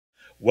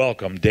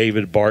welcome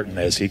David Barton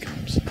as he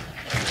comes.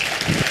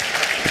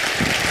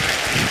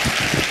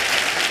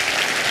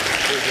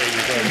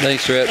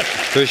 Thanks, Rip.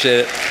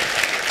 Appreciate it.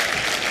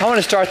 I want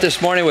to start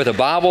this morning with a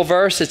Bible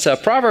verse. It's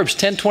Proverbs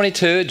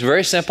 10:22. It's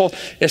very simple.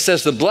 It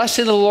says, "The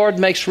blessing of the Lord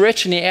makes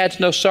rich, and He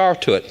adds no sorrow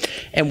to it."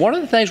 And one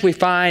of the things we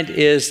find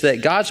is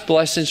that God's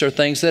blessings are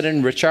things that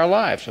enrich our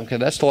lives. Okay,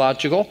 that's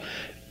logical.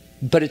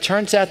 But it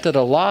turns out that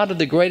a lot of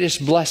the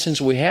greatest blessings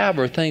we have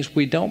are things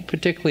we don't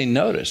particularly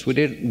notice. We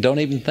don't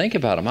even think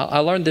about them. I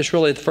learned this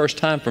really the first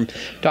time from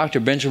Dr.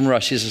 Benjamin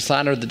Rush. He's a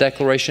signer of the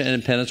Declaration of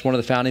Independence, one of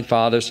the founding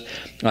fathers.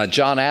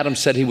 John Adams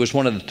said he was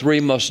one of the three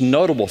most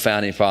notable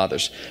founding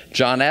fathers.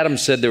 John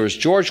Adams said there was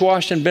George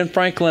Washington, Ben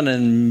Franklin,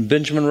 and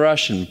Benjamin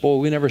Rush, and boy,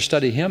 we never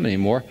study him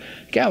anymore.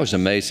 The guy was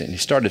amazing. He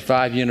started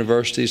 5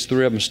 universities.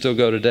 3 of them still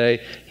go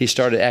today. He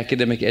started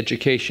academic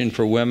education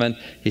for women.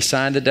 He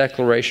signed the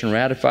Declaration,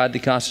 ratified the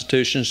Constitution,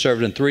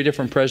 served in 3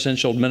 different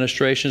presidential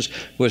administrations,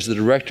 was the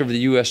director of the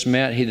U.S.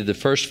 Mint. He did the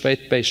first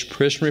faith-based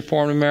prison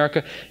reform in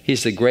America.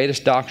 He's the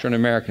greatest doctor in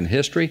American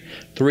history.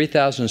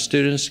 3,000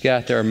 students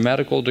got their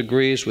medical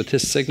degrees with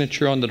his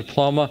signature on the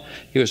diploma.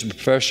 He was a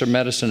professor of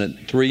medicine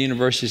at 3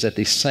 universities at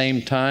the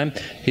same time.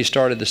 He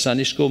started the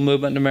Sunday school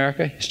movement in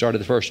America. He started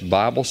the first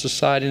Bible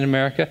Society in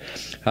America.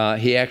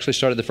 He actually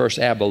started the first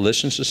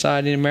Abolition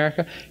Society in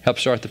America,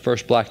 helped start the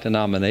first black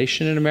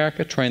denomination in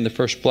America, trained the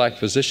first black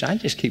physician. I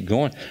just keep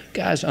going.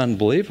 Guy's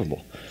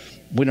unbelievable.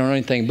 We don't know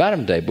anything about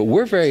him today, but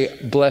we're very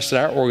blessed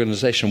at our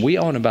organization. We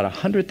own about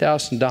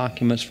 100,000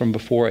 documents from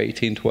before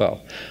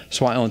 1812.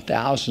 So I own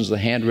thousands of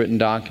handwritten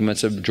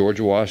documents of George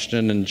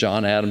Washington and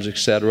John Adams,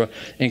 etc.,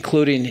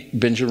 including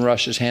Benjamin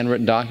Rush's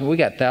handwritten document. We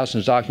got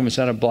thousands of documents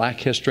out of black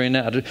history and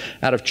out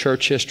of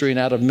church history and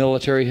out of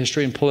military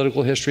history and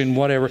political history and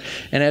whatever.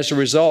 And as a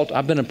result,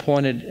 I've been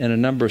appointed in a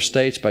number of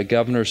states by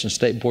governors and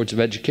state boards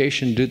of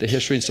education to do the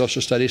history and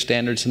social studies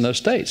standards in those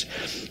states.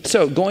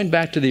 So going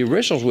back to the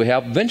originals we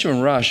have,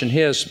 Benjamin Rush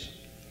and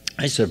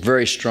he's a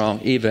very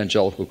strong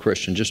evangelical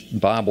Christian, just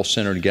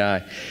Bible-centered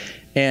guy.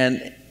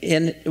 And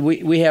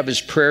we have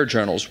his prayer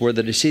journals where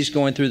that as he's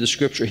going through the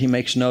scripture, he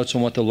makes notes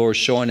on what the Lord's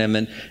showing him.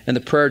 And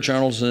the prayer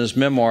journals and his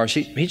memoirs,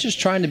 he's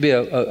just trying to be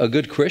a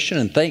good Christian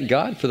and thank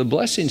God for the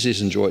blessings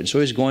he's enjoyed. So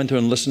he's going through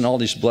and listening to all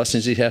these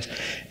blessings he has.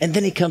 And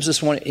then he comes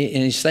this one and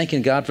he's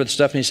thanking God for the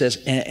stuff. And he says,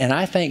 and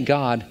I thank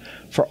God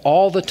for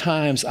all the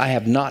times I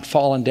have not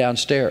fallen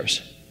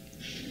downstairs.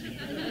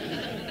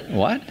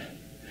 What?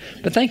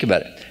 But think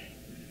about it.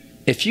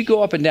 If you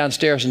go up and down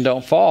stairs and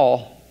don't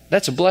fall,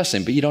 that's a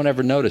blessing, but you don't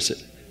ever notice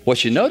it.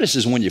 What you notice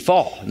is when you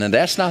fall. Now,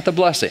 that's not the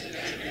blessing.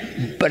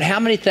 But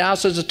how many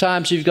thousands of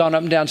times you've gone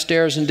up and down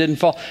stairs and didn't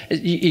fall?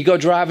 You go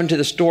driving to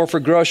the store for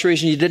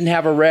groceries and you didn't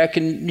have a wreck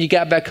and you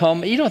got back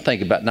home. You don't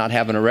think about not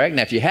having a wreck.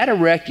 Now, if you had a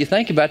wreck, you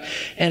think about it.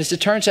 And as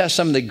it turns out,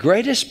 some of the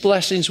greatest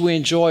blessings we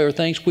enjoy are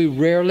things we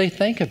rarely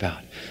think about.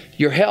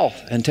 Your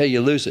health until you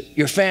lose it.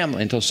 Your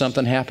family until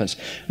something happens.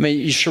 I mean,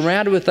 you're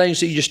surrounded with things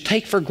that you just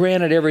take for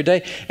granted every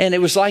day. And it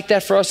was like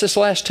that for us this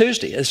last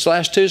Tuesday. This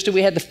last Tuesday,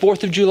 we had the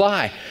 4th of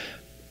July.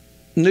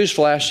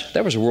 Newsflash,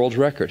 that was a world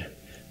record.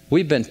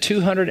 We've been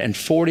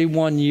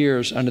 241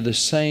 years under the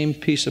same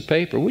piece of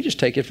paper. We just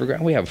take it for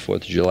granted. We have a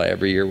 4th of July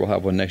every year. We'll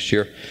have one next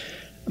year.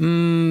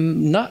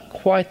 Not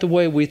quite the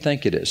way we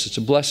think it is. It's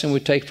a blessing we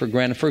take for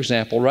granted. For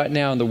example, right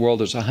now in the world,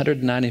 there's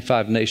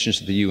 195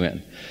 nations of the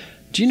UN.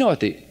 Do you know what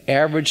the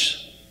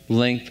average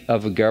length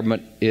of a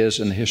government is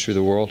in the history of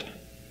the world?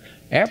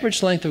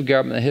 Average length of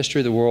government in the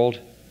history of the world,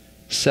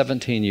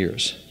 17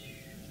 years.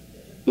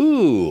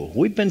 Ooh,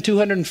 we've been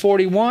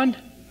 241?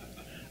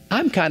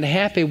 I'm kind of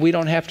happy we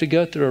don't have to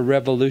go through a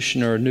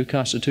revolution or a new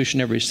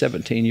constitution every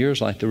 17 years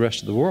like the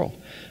rest of the world.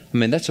 I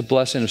mean, that's a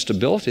blessing of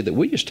stability that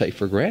we just take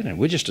for granted.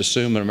 We just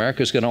assume that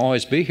America is going to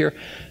always be here.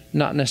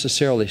 Not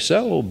necessarily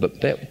so, but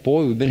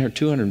boy, we've been here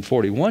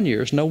 241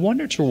 years. No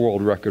wonder it's a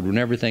world record when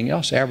everything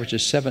else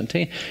averages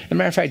 17. As a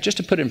matter of fact, just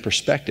to put it in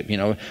perspective, you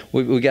know,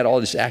 we got all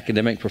these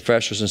academic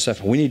professors and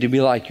stuff. We need to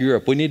be like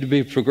Europe. We need to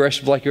be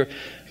progressive like Europe.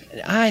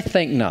 I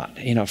think not.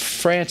 You know,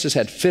 France has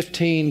had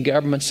 15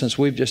 governments since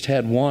we've just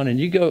had one. And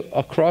you go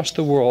across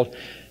the world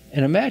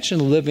and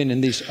imagine living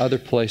in these other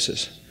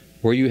places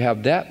where you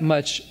have that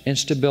much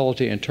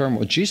instability and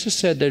turmoil. Jesus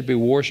said there'd be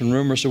wars and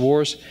rumors of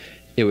wars.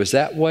 It was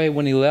that way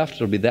when he left.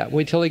 It'll be that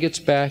way till he gets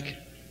back,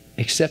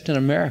 except in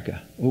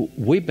America.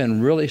 We've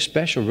been really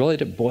special, really.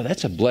 Boy,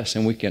 that's a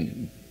blessing we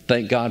can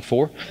thank God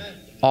for.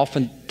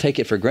 Often take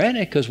it for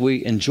granted because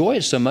we enjoy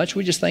it so much,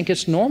 we just think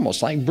it's normal.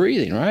 It's like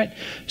breathing, right?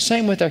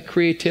 Same with our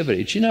creativity.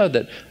 Did you know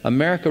that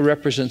America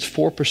represents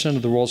 4%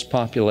 of the world's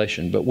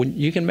population? But when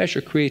you can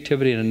measure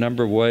creativity in a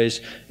number of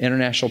ways,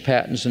 international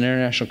patents and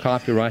international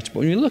copyrights. But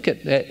when you look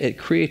at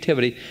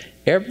creativity,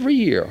 every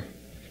year,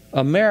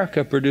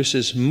 America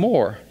produces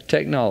more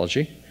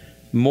technology,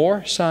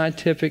 more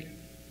scientific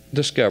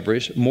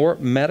discoveries, more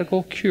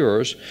medical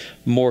cures,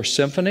 more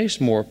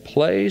symphonies, more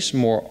plays,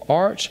 more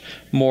arts,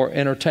 more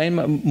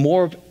entertainment,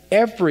 more of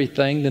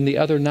everything than the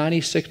other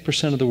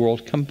 96% of the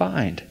world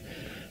combined.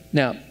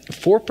 Now,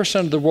 4%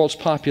 of the world's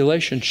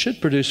population should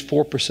produce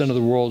 4% of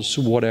the world's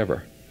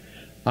whatever.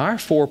 Our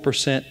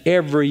 4%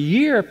 every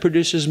year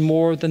produces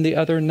more than the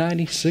other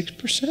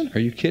 96%. Are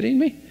you kidding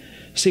me?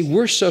 See,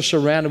 we're so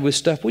surrounded with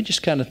stuff, we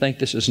just kind of think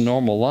this is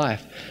normal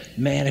life.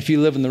 Man, if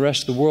you live in the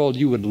rest of the world,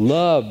 you would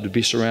love to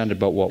be surrounded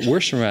by what we're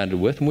surrounded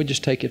with, and we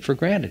just take it for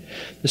granted.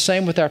 The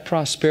same with our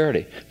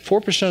prosperity.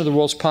 4% of the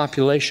world's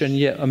population,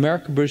 yet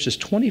America produces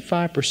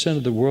 25%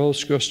 of the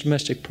world's gross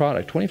domestic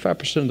product,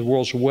 25% of the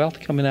world's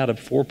wealth coming out of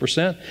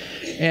 4%.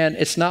 And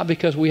it's not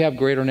because we have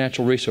greater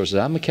natural resources.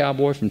 I'm a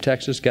cowboy from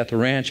Texas, got the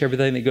ranch,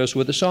 everything that goes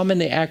with it, so I'm in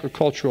the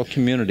agricultural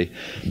community.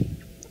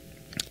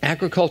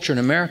 Agriculture in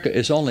America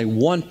is only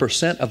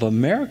 1% of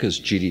America's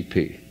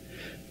GDP.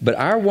 But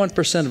our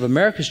 1% of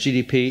America's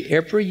GDP,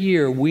 every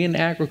year we in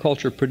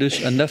agriculture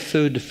produce enough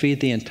food to feed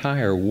the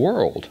entire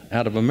world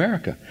out of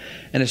America.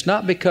 And it's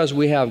not because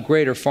we have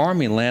greater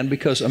farming land,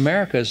 because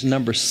America is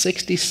number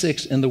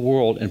 66 in the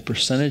world in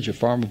percentage of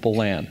farmable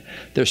land.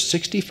 There's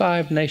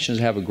 65 nations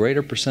that have a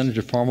greater percentage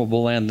of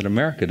farmable land than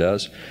America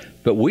does.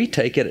 But we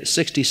take it at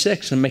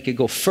 66 and make it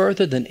go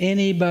further than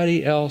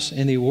anybody else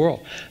in the world.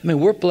 I mean,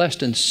 we're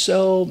blessed in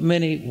so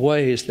many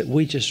ways that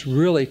we just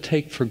really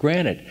take for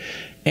granted.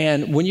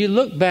 And when you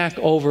look back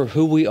over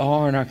who we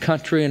are in our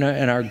country and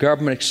our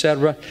government, et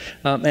cetera,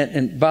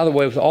 and by the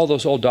way, with all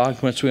those old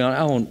documents we own,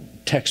 I own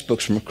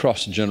textbooks from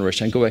across the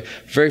generation. I go back,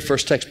 very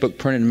first textbook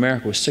printed in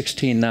America was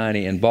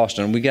 1690 in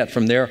Boston. And we got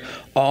from there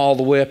all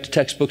the way up to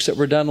textbooks that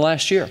were done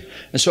last year.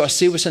 And so I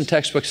see what's in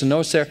textbooks and know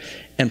what's there.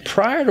 And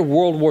prior to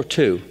World War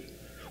II,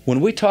 when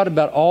we taught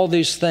about all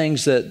these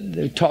things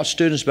taught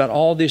students about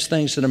all these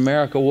things that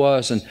America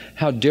was and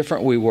how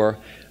different we were,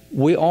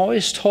 we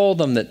always told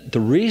them that the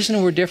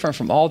reason we're different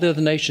from all the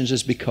other nations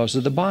is because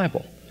of the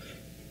Bible.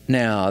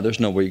 Now, there's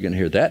no way you're going to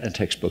hear that in a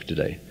textbook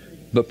today.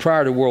 But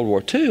prior to World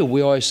War II,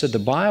 we always said the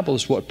Bible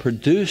is what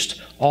produced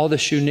all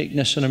this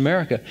uniqueness in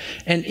America.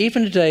 And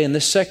even today in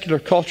this secular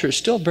culture, it's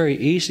still very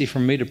easy for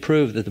me to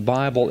prove that the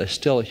Bible is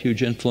still a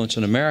huge influence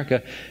in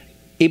America,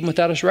 even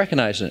without us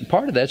recognizing it. And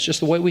part of that's just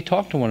the way we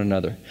talk to one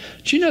another.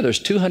 Do you know there's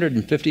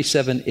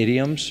 257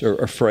 idioms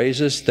or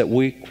phrases that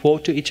we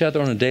quote to each other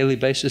on a daily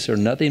basis that are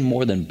nothing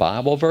more than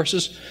Bible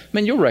verses? I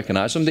mean, you'll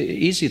recognize them, the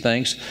easy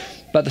things.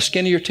 By the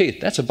skin of your teeth,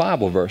 that's a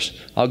Bible verse.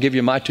 I'll give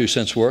you my 2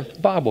 cents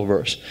worth, Bible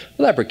verse.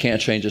 Leopard can't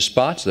change his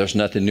spots, there's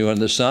nothing new under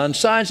the sun.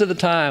 Signs of the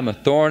time, a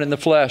thorn in the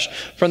flesh.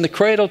 From the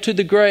cradle to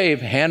the grave,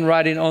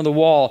 handwriting on the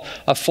wall.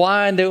 A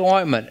fly in the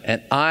ointment,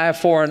 an eye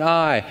for an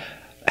eye.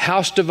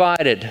 House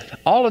divided.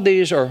 All of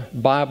these are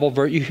Bible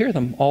verses. You hear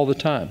them all the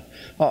time.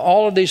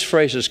 All of these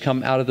phrases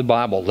come out of the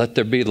Bible. Let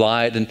there be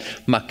light, and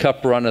my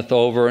cup runneth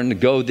over, and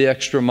go the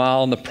extra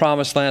mile in the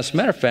promised land. As a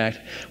matter of fact,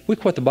 we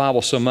quote the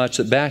Bible so much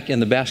that back in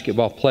the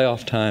basketball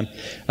playoff time,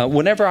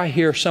 whenever I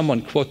hear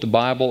someone quote the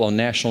Bible on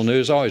national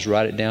news, I always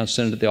write it down,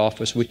 send it to the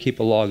office. We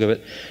keep a log of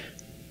it.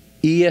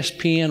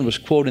 ESPN was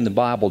quoting the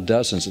Bible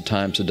dozens of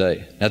times a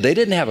day. Now, they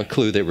didn't have a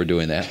clue they were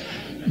doing that.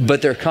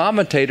 But their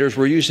commentators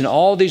were using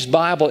all these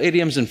Bible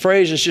idioms and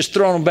phrases, just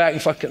throwing them back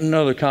and fucking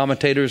other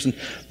commentators, and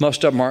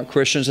most of them aren't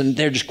Christians, and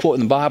they're just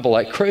quoting the Bible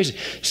like crazy.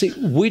 See,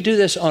 we do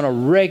this on a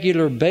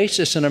regular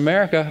basis in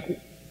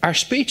America. Our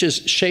speech is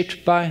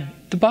shaped by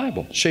the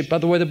Bible, shaped by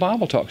the way the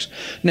Bible talks.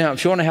 Now,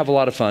 if you want to have a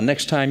lot of fun,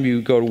 next time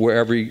you go to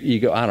wherever you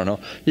go, I don't know,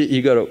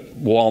 you go to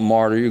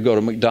Walmart or you go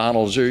to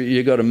McDonald's or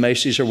you go to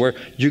Macy's or where,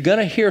 you're going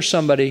to hear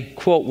somebody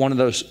quote one of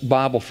those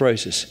Bible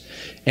phrases.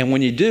 And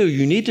when you do,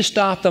 you need to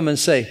stop them and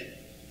say,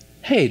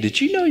 hey, did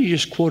you know you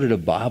just quoted a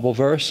Bible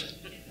verse?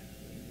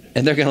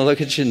 And they're going to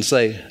look at you and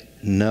say,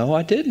 no,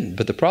 I didn't.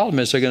 But the problem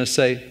is they're going to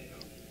say,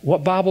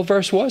 what Bible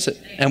verse was it?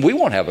 And we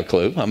won't have a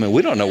clue. I mean,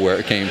 we don't know where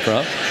it came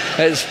from.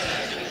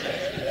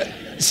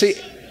 See,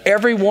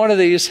 every one of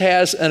these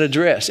has an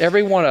address.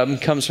 Every one of them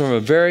comes from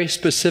a very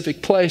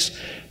specific place.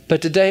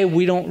 But today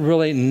we don't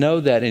really know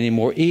that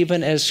anymore,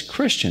 even as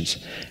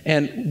Christians.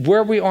 And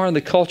where we are in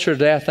the culture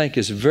today, I think,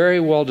 is very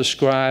well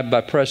described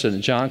by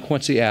President John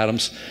Quincy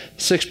Adams,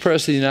 6th President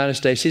of the United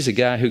States. He's a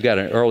guy who got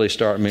an early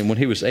start. I mean, when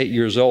he was 8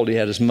 years old, he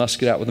had his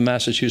musket out with the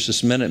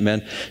Massachusetts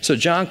Minutemen. So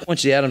John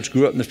Quincy Adams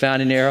grew up in the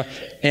founding era.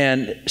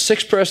 And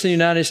 6th President of the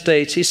United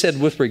States, he said,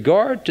 with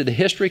regard to the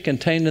history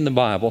contained in the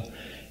Bible,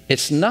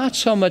 it's not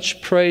so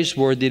much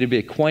praiseworthy to be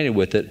acquainted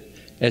with it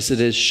as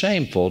it is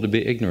shameful to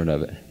be ignorant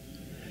of it.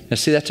 Now,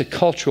 see, that's a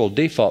cultural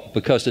default,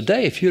 because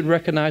today, if you'd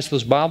recognize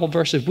those Bible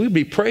verses, we'd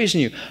be praising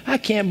you. I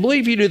can't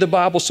believe you do the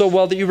Bible so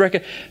well that you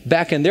reckon.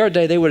 Back in their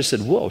day, they would have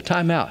said, whoa,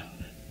 time out.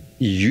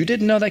 You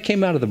didn't know that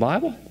came out of the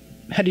Bible?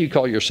 How do you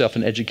call yourself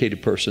an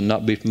educated person,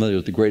 not be familiar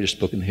with the greatest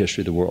book in the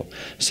history of the world?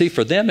 See,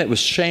 for them, it was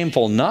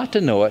shameful not to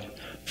know it.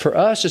 For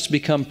us, it's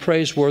become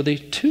praiseworthy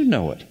to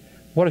know it.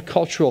 What a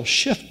cultural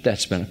shift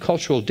that's been, a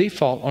cultural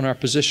default on our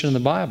position in the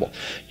Bible.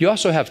 You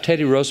also have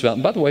Teddy Roosevelt.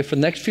 And by the way, for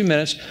the next few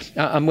minutes,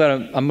 I'm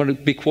going to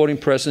be quoting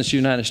presidents of the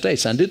United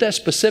States. I do that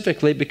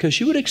specifically because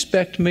you would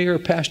expect me or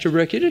Pastor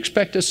Rick, you'd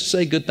expect us to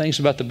say good things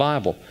about the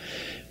Bible.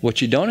 What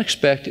you don't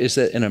expect is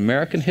that in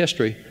American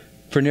history,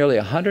 For nearly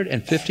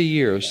 150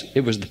 years,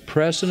 it was the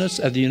presidents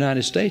of the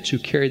United States who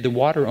carried the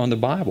water on the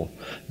Bible.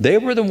 They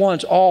were the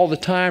ones all the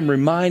time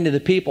reminding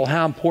the people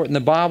how important the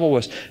Bible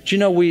was. Do you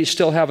know we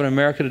still have in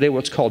America today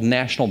what's called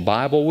National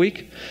Bible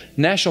Week?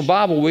 National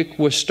Bible Week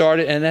was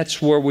started, and that's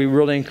where we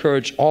really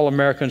encourage all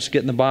Americans to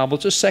get in the Bible.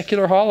 It's a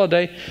secular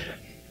holiday.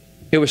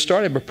 It was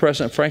started by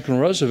President Franklin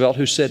Roosevelt,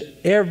 who said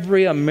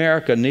every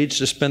American needs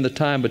to spend the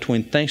time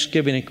between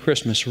Thanksgiving and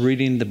Christmas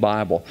reading the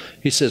Bible.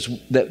 He says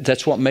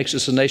that's what makes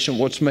us a nation.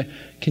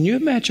 Can you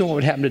imagine what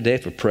would happen today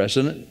if a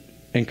president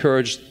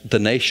encouraged the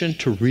nation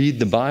to read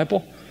the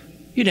Bible?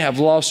 You'd have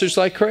lawsuits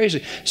like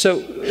crazy. So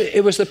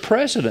it was the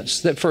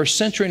presidents that for a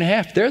century and a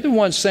half, they're the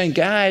ones saying,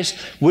 guys,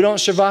 we don't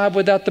survive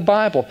without the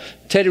Bible.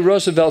 Teddy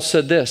Roosevelt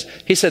said this.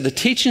 He said, the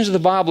teachings of the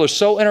Bible are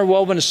so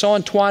interwoven and so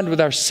entwined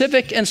with our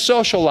civic and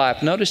social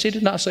life. Notice he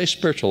did not say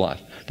spiritual life.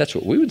 That's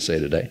what we would say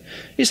today.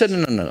 He said,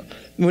 no.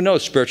 We know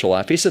it's spiritual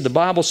life. He said, the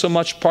Bible is so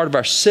much part of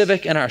our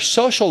civic and our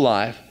social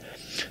life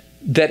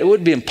that it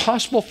would be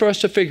impossible for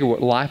us to figure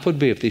what life would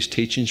be if these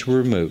teachings were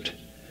removed.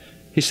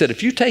 He said,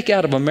 if you take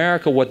out of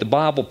America what the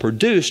Bible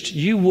produced,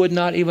 you would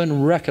not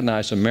even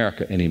recognize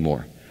America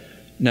anymore.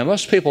 Now,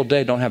 most people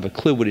today don't have a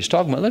clue what he's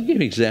talking about. Let me give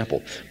you an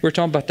example. We're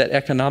talking about that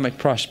economic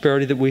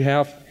prosperity that we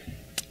have.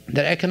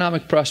 That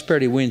economic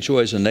prosperity we enjoy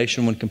as a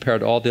nation when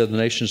compared to all the other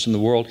nations in the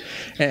world.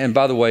 And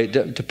by the way,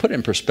 to put it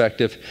in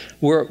perspective,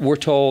 we're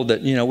told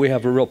that, we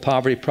have a real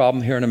poverty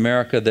problem here in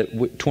America, that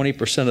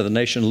 20% of the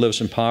nation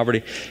lives in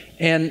poverty.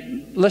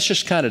 And let's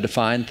just kind of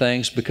define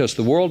things, because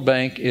the World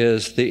Bank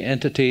is the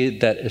entity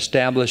that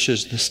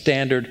establishes the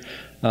standard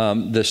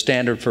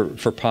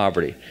for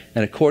poverty.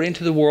 And according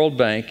to the World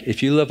Bank,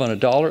 if you live on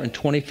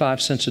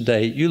 $1.25 a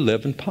day, you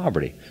live in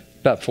poverty.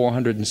 About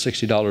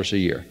 $460 a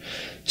year.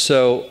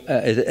 So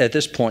at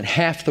this point,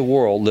 half the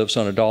world lives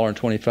on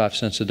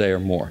 $1.25 a day or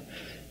more.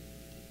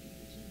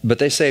 But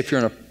they say if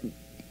you're in a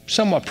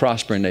somewhat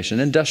prospering nation,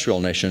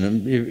 industrial nation,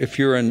 and if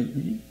you're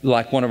in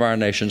like one of our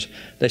nations,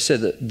 they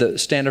said that the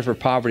standard for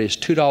poverty is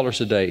 $2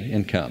 a day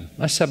income.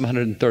 That's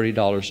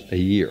 $730 a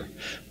year.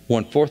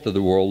 1/4 of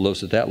the world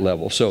lives at that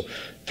level. So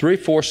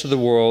 3/4 of the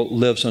world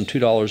lives on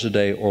 $2 a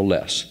day or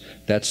less.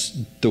 That's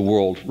the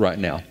world right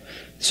now.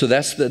 So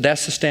that's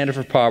the standard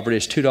for poverty.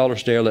 It's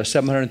 $2 a day or less,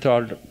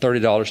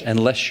 $730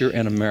 unless you're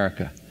in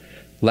America.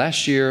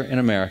 Last year in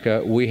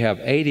America, we have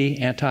 80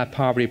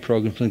 anti-poverty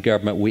programs in the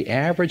government. We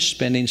averaged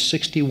spending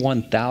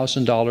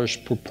 $61,000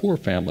 per poor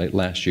family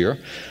last year.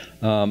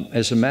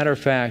 As a matter of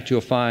fact,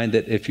 you'll find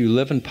that if you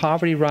live in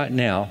poverty right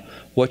now,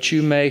 what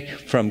you make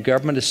from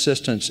government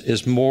assistance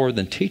is more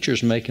than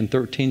teachers make in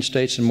 13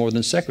 states and more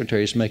than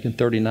secretaries make in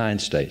 39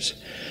 states.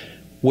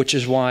 Which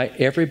is why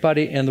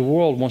everybody in the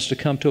world wants to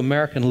come to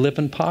America and live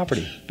in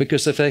poverty.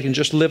 Because if they can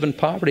just live in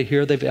poverty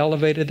here, they've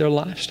elevated their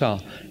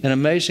lifestyle in an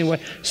amazing way.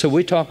 So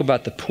we talk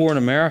about the poor in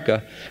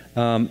America.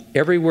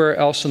 Everywhere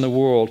else in the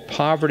world,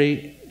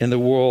 poverty in the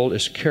world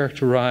is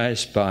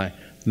characterized by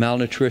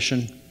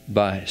malnutrition,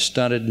 by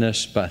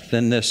stuntedness, by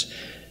thinness.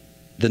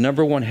 The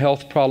number one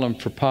health problem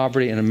for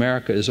poverty in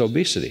America is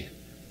obesity.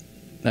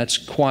 That's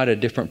quite a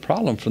different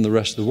problem from the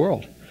rest of the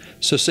world.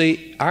 So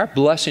see, our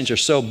blessings are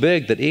so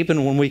big that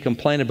even when we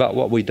complain about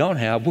what we don't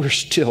have, we're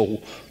still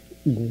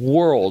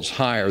worlds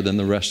higher than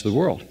the rest of the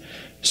world.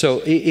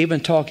 So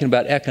even talking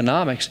about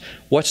economics,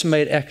 what's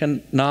made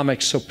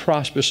economics so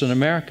prosperous in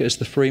America is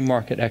the free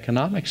market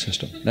economic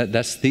system.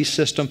 That's the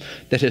system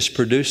that has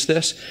produced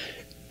this.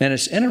 And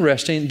it's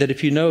interesting that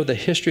if you know the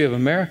history of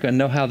America and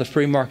know how the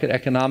free market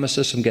economic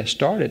system got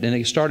started, and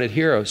it started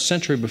here a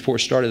century before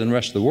it started in the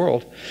rest of the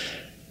world,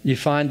 you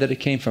find that it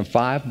came from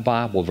 5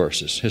 Bible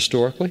verses.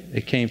 Historically,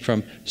 it came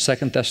from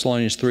 2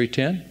 Thessalonians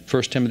 3:10,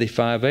 1 Timothy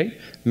 5:8,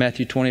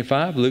 Matthew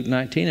 25, Luke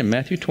 19, and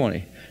Matthew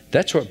 20.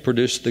 That's what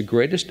produced the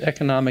greatest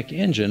economic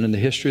engine in the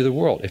history of the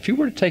world. If you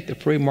were to take the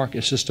free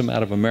market system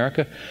out of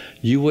America,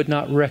 you would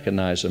not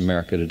recognize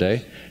America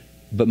today.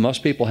 But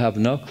most people have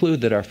no clue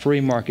that our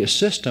free market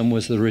system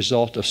was the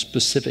result of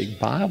specific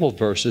Bible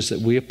verses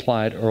that we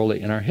applied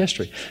early in our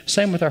history.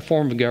 Same with our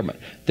form of government.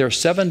 There are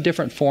 7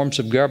 different forms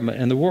of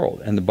government in the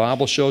world, and the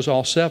Bible shows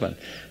all 7.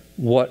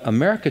 What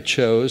America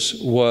chose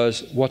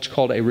was what's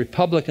called a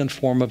Republican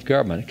form of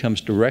government. It comes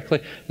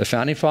directly, the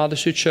Founding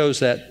Fathers who chose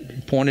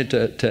that pointed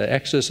to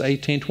Exodus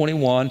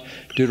 18:21,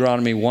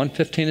 Deuteronomy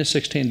 1:15 and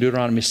 16,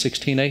 Deuteronomy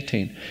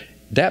 16:18.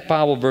 That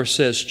Bible verse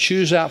says,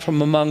 choose out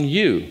from among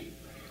you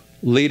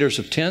leaders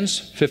of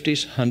 10s,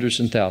 50s, 100s,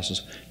 and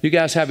thousands. You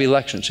guys have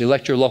elections.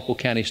 Elect your local,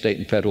 county, state,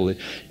 and federal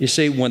leader. You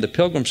see, when the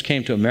Pilgrims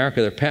came to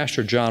America, their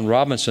pastor, John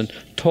Robinson,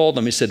 told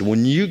them, he said,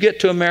 when you get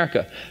to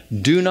America,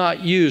 do not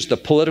use the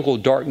political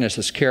darkness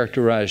that's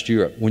characterized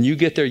Europe. When you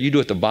get there, you do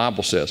what the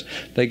Bible says.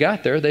 They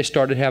got there, they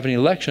started having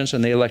elections,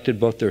 and they elected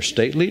both their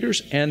state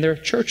leaders and their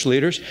church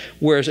leaders,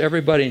 whereas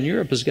everybody in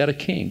Europe has got a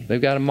king.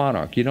 They've got a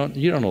monarch. You don't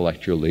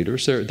elect your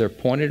leaders. They're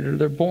appointed or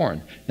they're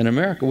born. In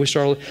America,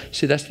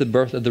 see, that's the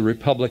birth of the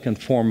Republican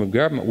form of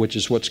government, which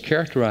is what's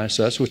characterized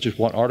us, which is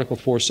what Article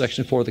 4,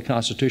 Section 4 of the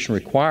Constitution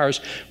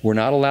requires. We're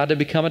not allowed to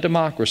become a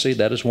democracy.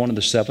 That is one of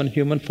the 7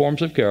 human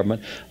forms of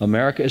government.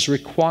 America is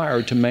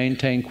required to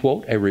maintain,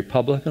 quote, a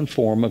Republican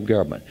form of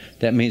government.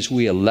 That means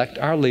we elect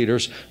our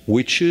leaders.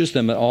 We choose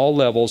them at all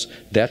levels.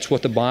 That's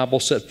what the Bible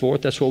set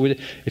forth. That's what we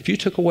did. If you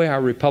took away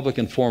our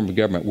Republican form of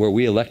government where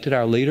we elected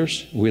our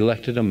leaders, we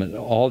elected them at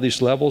all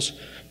these levels,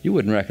 you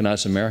wouldn't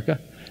recognize America.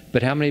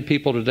 But how many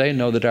people today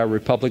know that our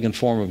Republican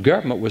form of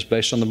government was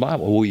based on the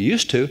Bible? Well, we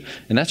used to,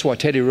 and that's why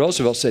Teddy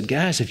Roosevelt said,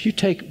 guys, if you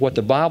take what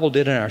the Bible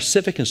did in our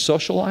civic and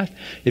social life,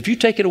 if you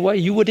take it away,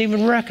 you wouldn't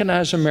even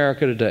recognize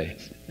America today.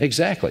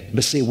 Exactly.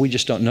 But see, we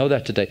just don't know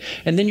that today.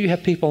 And then you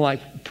have people like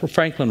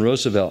Franklin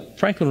Roosevelt.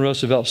 Franklin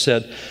Roosevelt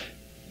said,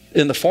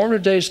 in the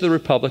formative days of the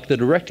Republic, the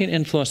directing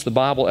influence the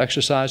Bible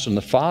exercised on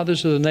the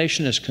fathers of the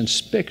nation is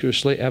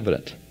conspicuously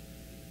evident.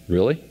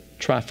 Really?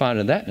 Try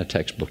finding that in a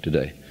textbook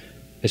today.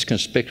 It's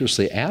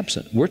conspicuously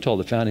absent. We're told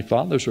the Founding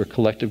Fathers were a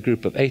collective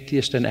group of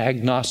atheists and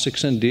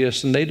agnostics and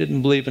deists, and they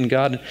didn't believe in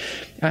God. And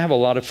I have a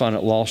lot of fun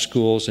at law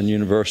schools and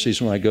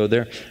universities when I go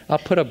there. I'll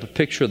put up a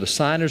picture of the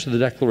signers of the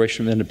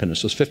Declaration of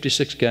Independence, those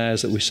 56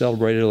 guys that we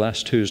celebrated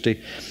last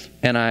Tuesday.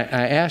 And I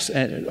asked,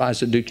 and I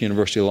was at Duke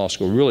University Law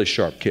School, really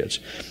sharp kids,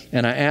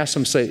 and I asked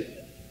them, say,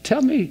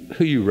 tell me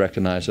who you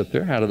recognize up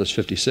there out of those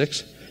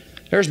 56.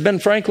 There's Ben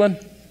Franklin.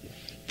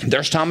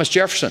 There's Thomas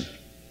Jefferson.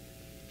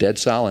 Dead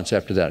silence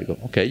after that. I go,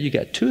 okay, you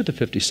got 2 of the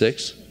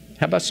 56.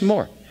 How about some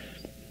more?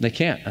 They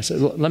can't. I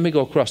said, let me go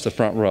across the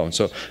front row. And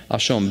so I'll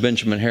show them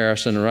Benjamin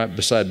Harrison, and right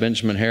beside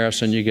Benjamin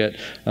Harrison, you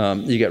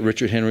got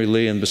Richard Henry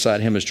Lee, and beside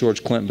him is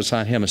George Clinton.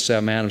 Beside him is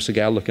Sam Adams. The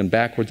guy looking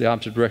backward the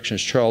opposite direction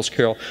is Charles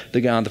Carroll.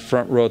 The guy on the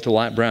front row with the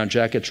light brown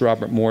jacket is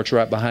Robert Morris.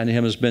 Right behind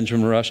him is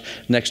Benjamin Rush.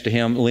 Next to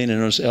him, leaning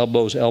on his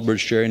elbow, is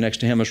Elbridge Gerry. Next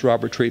to him is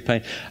Robert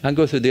Treepaine. I can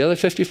go through the other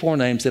 54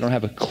 names. They don't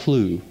have a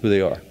clue who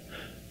they are.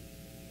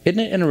 Isn't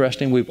it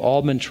interesting? We've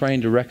all been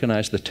trained to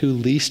recognize the 2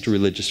 least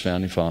religious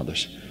founding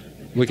fathers.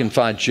 We can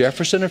find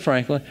Jefferson and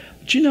Franklin.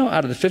 But you know,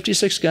 out of the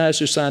 56 guys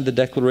who signed the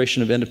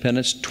Declaration of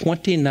Independence,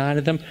 29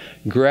 of them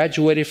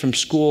graduated from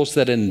schools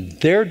that in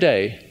their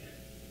day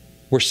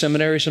were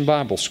seminaries and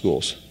Bible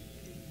schools.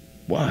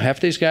 Wow, half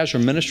these guys are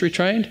ministry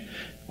trained.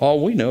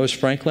 All we know is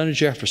Franklin and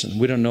Jefferson.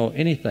 We don't know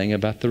anything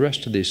about the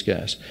rest of these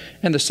guys.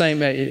 And the same,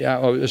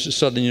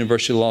 Southern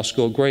University Law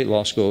School, great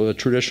law school, a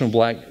traditional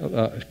black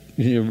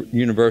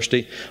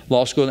university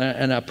law school.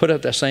 And I put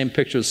up that same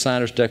picture of the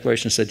Signers'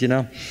 Declaration and said, you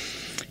know,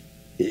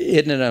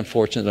 isn't it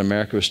unfortunate that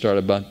America was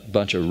started by a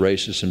bunch of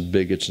racists and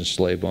bigots and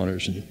slave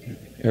owners? And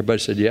everybody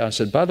said, yeah. I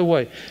said, by the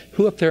way,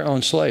 who up there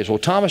owned slaves? Well,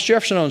 Thomas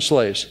Jefferson owned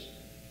slaves.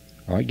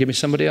 All right, give me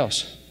somebody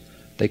else.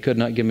 They could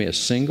not give me a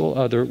single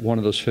other one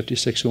of those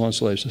 56 who owned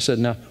slaves. I said,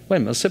 now, wait a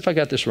minute, let's see if I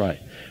got this right.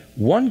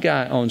 One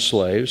guy owned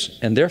slaves,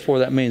 and therefore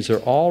that means they're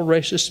all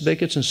racist,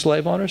 bigots, and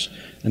slave owners?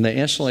 And they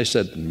instantly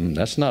said,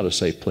 that's not a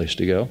safe place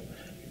to go.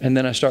 And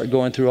then I start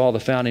going through all the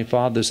founding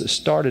fathers that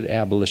started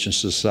abolition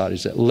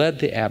societies, that led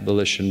the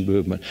abolition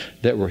movement,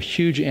 that were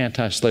huge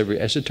anti-slavery.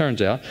 As it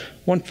turns out,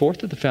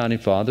 1/4 of the founding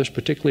fathers,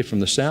 particularly from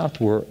the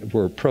South,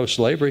 were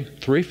pro-slavery.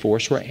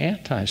 3/4 were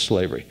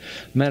anti-slavery.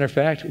 Matter of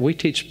fact, we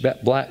teach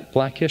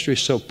black history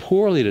so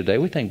poorly today.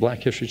 We think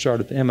black history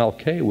started with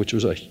MLK, which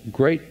was a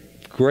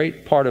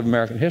great part of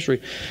American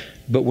history.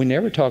 But we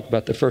never talk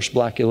about the first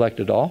black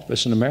elected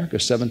office in America,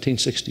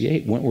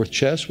 1768, Wentworth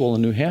Cheswell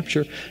in New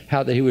Hampshire,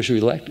 how that he was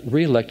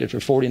reelected for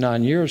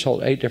 49 years,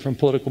 held 8 different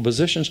political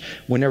positions.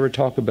 We never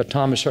talk about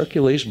Thomas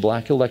Hercules,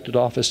 black elected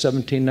office,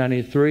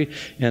 1793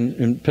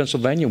 in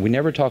Pennsylvania. We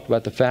never talk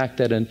about the fact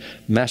that in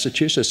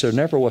Massachusetts, there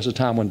never was a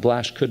time when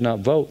blacks could not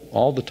vote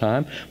all the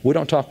time. We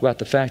don't talk about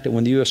the fact that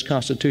when the U.S.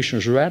 Constitution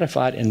was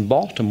ratified in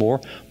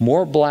Baltimore,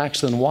 more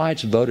blacks than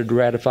whites voted to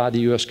ratify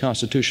the U.S.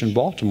 Constitution in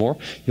Baltimore.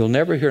 You'll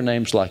never hear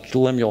names like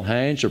Lemuel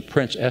Haynes or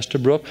Prince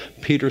Estabrook,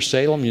 Peter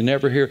Salem. You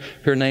never hear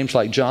names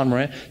like John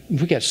Moran.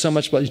 We got so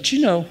much. But did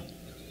you know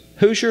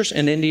Hoosiers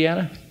in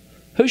Indiana?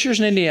 Hoosiers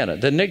in Indiana,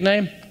 the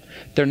nickname?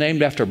 They're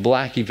named after a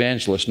black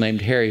evangelist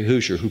named Harry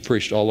Hoosier who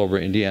preached all over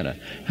Indiana.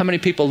 How many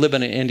people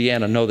living in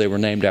Indiana know they were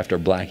named after a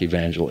black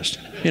evangelist?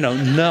 You know,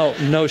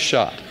 no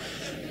shot.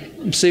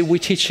 See, we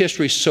teach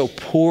history so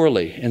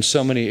poorly in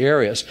so many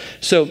areas.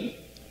 So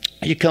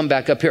you come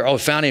back up here, oh,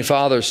 founding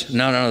fathers,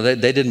 no, they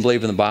didn't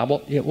believe in the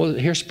Bible. Yeah, well,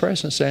 here's the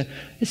president saying,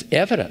 it's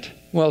evident.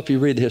 Well, if you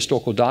read the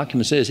historical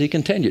documents, he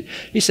continued.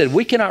 He said,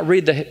 we cannot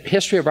read the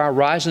history of our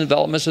rise and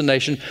development as a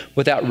nation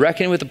without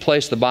reckoning with the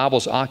place the Bible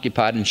has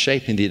occupied in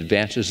shaping the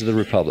advances of the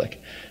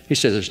Republic. He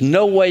said, there's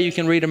no way you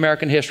can read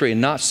American history and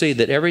not see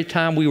that every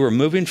time we were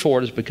moving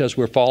forward is because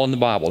we're following the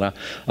Bible. Now,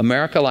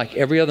 America, like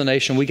every other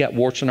nation, we got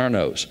warts in our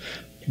nose.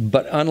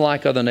 But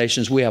unlike other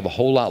nations, we have a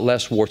whole lot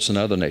less warts than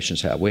other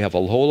nations have. We have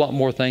a whole lot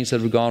more things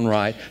that have gone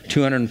right.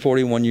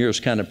 241 years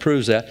kind of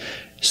proves that.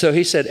 So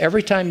he said,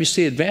 every time you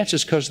see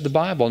advances because of the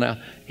Bible. Now,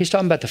 he's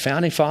talking about the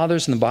founding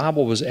fathers, and the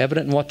Bible was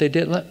evident in what they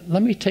did.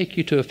 Let me take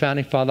you to a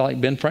founding father like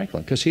Ben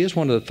Franklin, because he is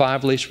one of the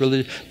 5 least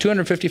religious.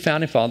 250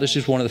 founding fathers,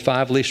 he's one of the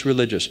 5 least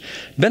religious.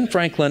 Ben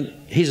Franklin,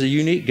 he's a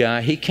unique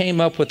guy. He came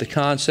up with the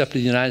concept of the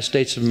United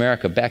States of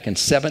America back in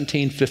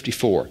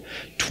 1754.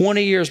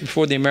 20 years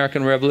before the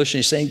American Revolution,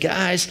 he's saying,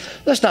 guys,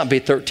 let's not be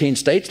 13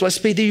 states, let's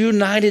be the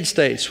United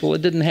States. Well,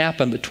 it didn't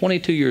happen, but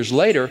 22 years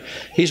later,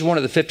 he's one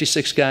of the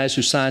 56 guys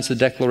who signs the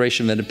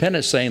Declaration of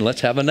Independence saying, let's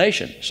have a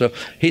nation. So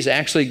he's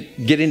actually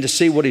getting to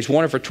see what he's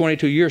wanted for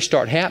 22 years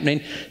start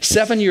happening.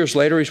 7 years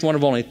later, he's one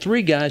of only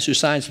 3 guys who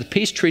signs the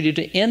peace treaty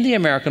to end the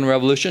American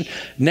Revolution.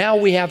 Now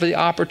we have the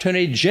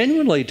opportunity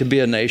genuinely to be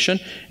a nation.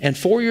 And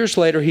 4 years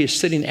later, he is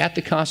sitting at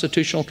the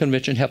Constitutional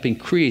Convention helping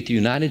create the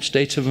United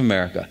States of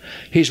America.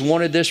 He's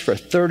wanted this for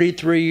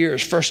 33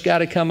 years. First guy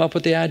to come up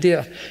with the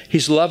idea.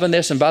 He's loving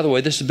this. And by the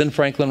way, this has been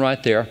Franklin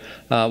right there.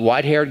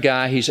 White-haired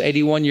guy. He's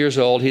 81 years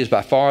old. He's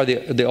by far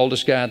the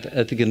oldest guy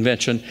at the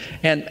convention.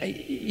 And,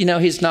 you know,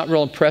 he's not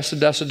real impressed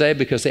with us today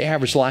because the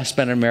average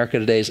lifespan in America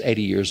today is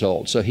 80 years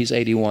old. So he's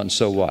 81,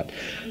 so what?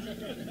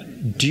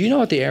 Do you know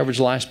what the average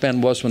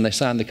lifespan was when they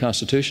signed the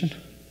Constitution?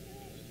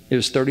 It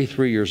was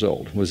 33 years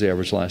old was the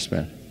average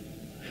lifespan.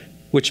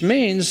 Which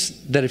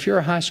means that if you're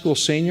a high school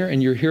senior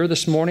and you're here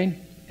this morning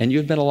and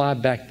you'd been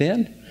alive back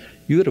then,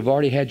 you would have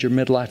already had your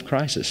midlife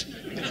crisis.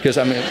 Because,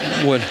 I mean,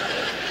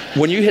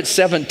 when you hit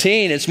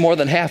 17, it's more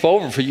than half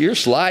over for you. You're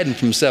sliding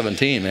from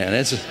 17,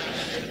 man.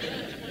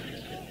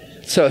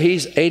 So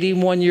he's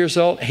 81 years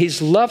old.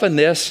 He's loving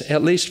this,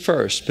 at least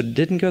first, but it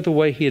didn't go the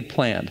way he had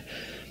planned.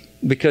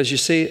 Because you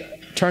see,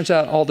 turns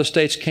out all the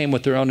states came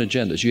with their own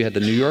agendas. You had the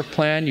New York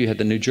plan, you had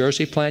the New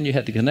Jersey plan, you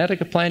had the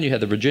Connecticut plan, you had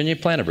the Virginia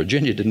plan. And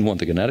Virginia didn't want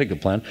the Connecticut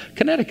plan.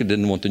 Connecticut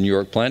didn't want the New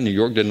York plan. New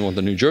York didn't want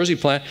the New Jersey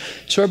plan.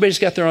 So everybody's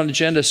got their own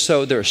agenda.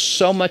 So there's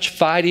so much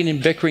fighting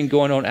and bickering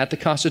going on at the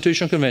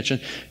Constitutional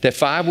Convention that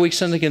 5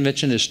 weeks in the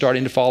convention is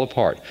starting to fall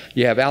apart.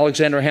 You have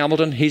Alexander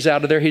Hamilton. He's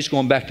out of there. He's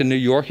going back to New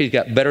York. He's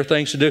got better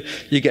things to do.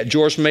 You got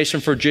George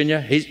Mason,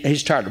 Virginia.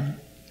 He's tired of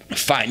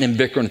fighting and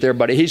bickering with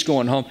everybody. He's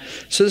going home.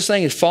 So this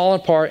thing is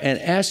falling apart, and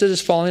as it is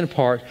falling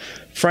apart,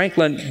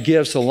 Franklin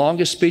gives the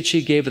longest speech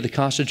he gave at the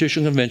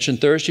Constitutional Convention,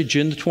 Thursday,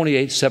 June the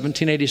 28th,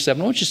 1787.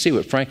 I want you to see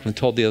what Franklin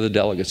told the other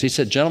delegates. He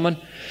said, gentlemen,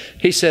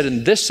 he said,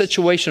 in this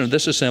situation of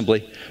this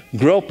assembly,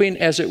 groping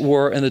as it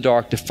were in the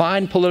dark to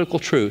find political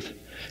truth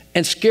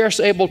and scarce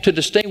able to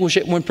distinguish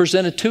it when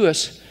presented to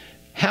us,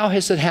 how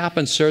has it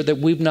happened, sir, that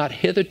we've not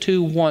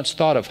hitherto once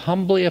thought of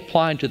humbly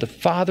applying to the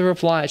Father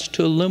of lights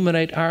to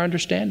illuminate our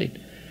understanding?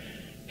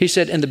 He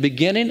said, in the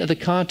beginning of the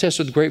contest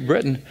with Great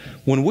Britain,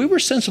 when we were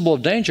sensible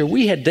of danger,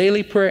 we had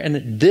daily prayer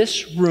in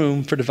this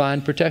room for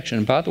divine protection.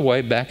 And by the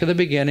way, back at the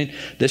beginning,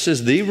 this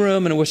is the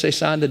room in which they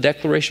signed the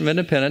Declaration of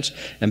Independence.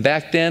 And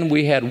back then,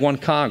 we had one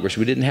Congress.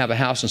 We didn't have a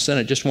House and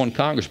Senate, just one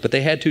Congress. But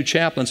they had 2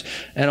 chaplains.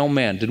 And oh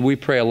man, did we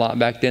pray a lot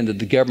back then. Did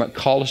the government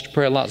call us to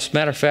pray a lot? As a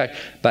matter of fact,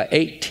 by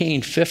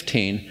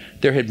 1815,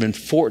 there had been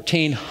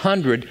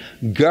 1,400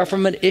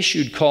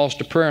 government-issued calls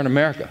to prayer in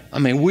America. I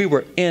mean, we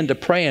were into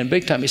praying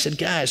big time. He said,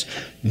 guys,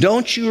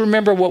 don't you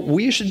remember what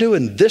we used to do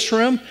in this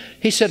room?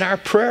 He said, our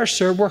prayers,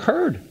 sir, were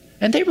heard,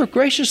 and they were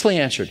graciously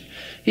answered.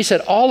 He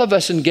said, all of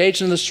us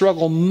engaged in the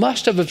struggle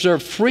must have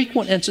observed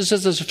frequent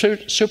instances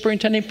of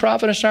superintending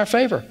providence in our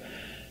favor.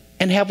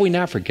 And have we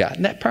now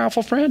forgotten that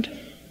powerful friend?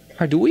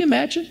 Or do we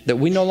imagine that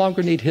we no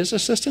longer need his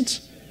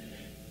assistance?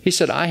 He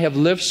said, I have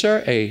lived,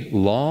 sir, a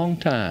long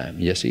time.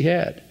 Yes, he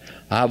had.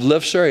 I've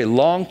lived, sir, a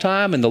long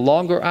time, and the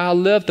longer I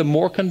live, the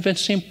more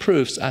convincing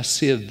proofs I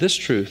see of this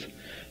truth,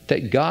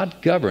 that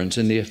God governs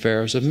in the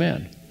affairs of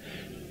men.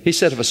 He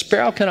said, if a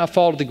sparrow cannot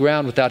fall to the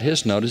ground without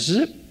his notice, is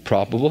it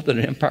probable that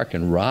an empire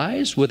can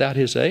rise without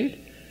his aid?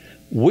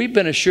 We've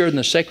been assured in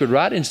the sacred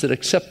writings that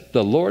except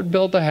the Lord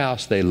build the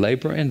house, they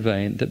labor in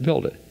vain that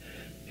build it.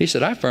 He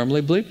said, I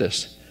firmly believe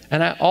this.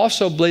 And I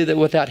also believe that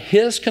without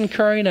his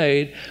concurring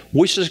aid,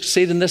 we should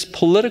succeed in this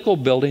political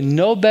building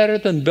no better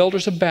than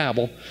builders of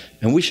Babel,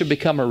 and we should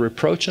become a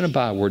reproach and a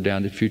byword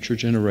down to future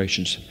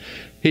generations.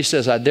 He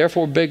says, I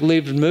therefore beg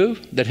leave to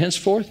move that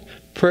henceforth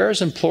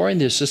prayers imploring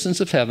the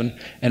assistance of heaven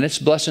and its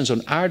blessings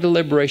on our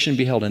deliberation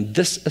be held in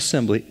this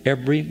assembly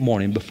every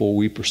morning before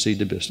we proceed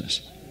to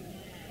business.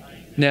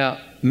 Now,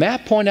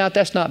 Matt pointed out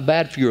that's not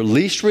bad for your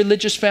least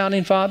religious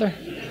founding father.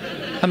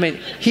 I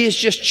mean, he has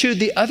just chewed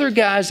the other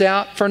guys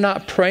out for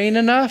not praying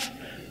enough.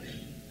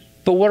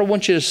 But what I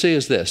want you to see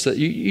is this, that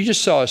you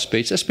just saw a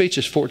speech. That speech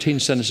is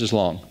 14 sentences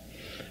long.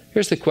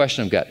 Here's the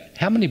question I've got.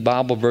 How many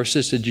Bible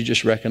verses did you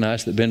just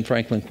recognize that Ben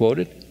Franklin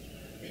quoted?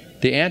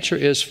 The answer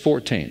is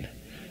 14.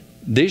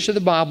 These are the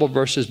Bible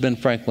verses Ben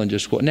Franklin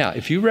just quoted. Now,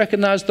 if you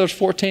recognize those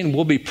 14,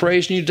 we'll be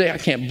praising you today. I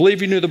can't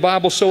believe you knew the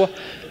Bible so well.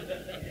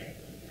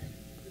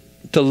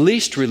 The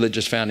least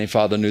religious founding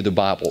father knew the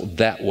Bible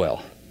that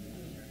well.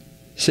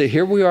 See,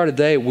 here we are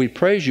today. We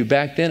praise you.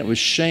 Back then, it was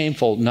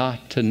shameful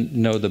not to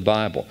know the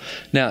Bible.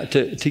 Now,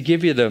 to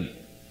give you the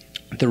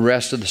the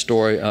rest of the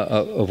story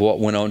of what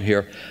went on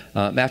here.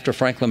 After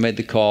Franklin made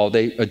the call,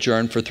 they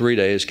adjourned for 3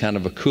 days, kind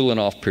of a cooling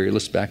off period.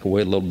 Let's back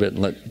away a little bit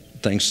and let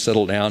things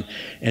settle down.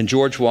 And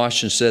George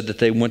Washington said that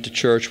they went to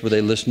church where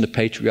they listened to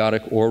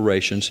patriotic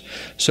orations.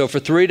 So for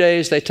 3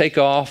 days they take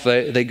off,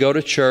 they go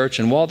to church,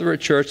 and while they're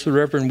at church, the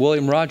Reverend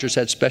William Rogers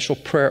had special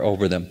prayer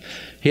over them.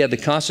 He had the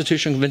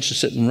Constitutional Convention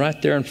sitting right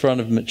there in front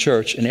of him at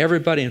church, and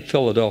everybody in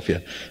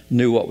Philadelphia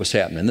knew what was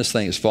happening. This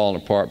thing is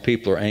falling apart.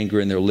 People are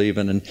angry and they're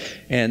leaving,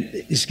 and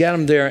he's got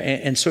them there,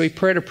 and so he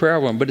prayed a prayer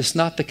over them. But it's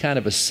not the kind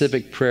of a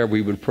civic prayer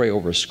we would pray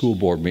over a school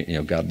board meeting. You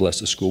know, God bless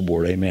the school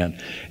board,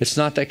 amen. It's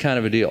not that kind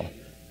of a deal.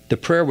 The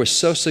prayer was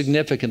so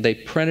significant, they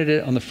printed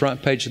it on the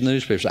front page of the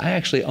newspapers. I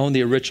actually own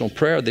the original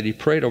prayer that he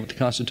prayed over the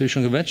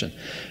Constitutional Convention.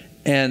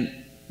 And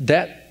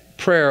that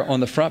prayer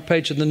on the front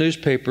page of the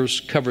newspapers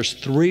covers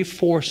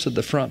 3/4 of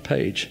the front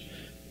page.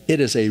 It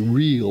is a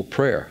real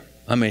prayer.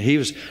 I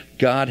mean,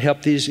 God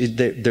help these,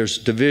 there's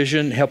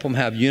division, help them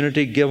have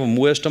unity, give them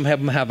wisdom, help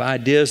them have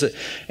ideas.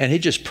 And he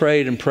just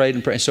prayed and prayed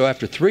and prayed. And so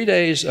after 3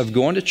 days of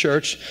going to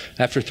church,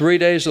 after 3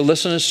 days of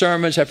listening to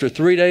sermons, after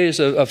 3 days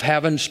of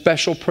having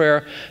special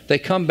prayer, they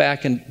come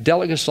back, and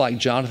delegates like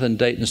Jonathan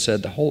Dayton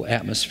said the whole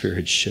atmosphere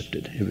had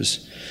shifted. It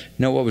was,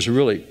 you know, what was a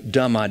really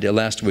dumb idea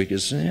last week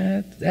is,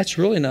 that's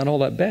really not all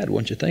that bad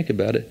once you think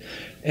about it.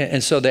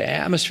 And so the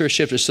atmosphere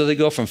shifted. So they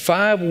go from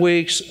 5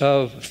 weeks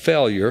of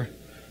failure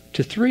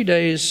to 3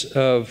 days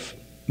of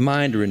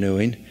mind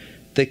renewing.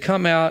 They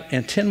come out,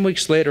 and 10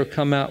 weeks later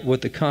come out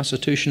with the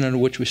Constitution under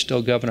which we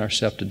still govern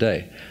ourselves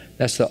today.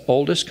 That's the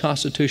oldest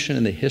Constitution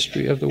in the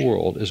history of the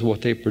world, is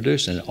what they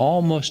produced, and it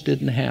almost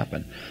didn't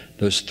happen.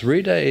 Those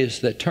 3 days,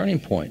 that turning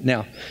point.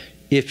 Now,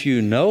 if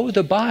you know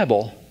the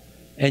Bible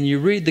and you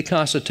read the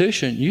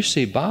Constitution, you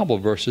see Bible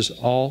verses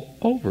all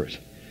over it.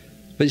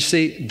 But you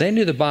see, they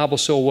knew the Bible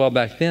so well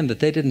back then that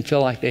they didn't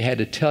feel like they had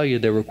to tell you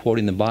they were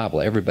quoting the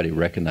Bible. Everybody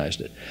recognized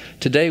it.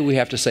 Today we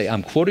have to say,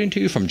 I'm quoting to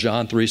you from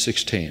John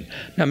 3:16.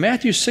 Now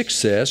Matthew 6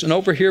 says, and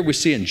over here we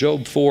see in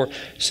Job 4,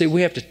 see,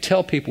 we have to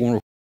tell people when we're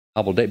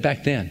quoting the Bible.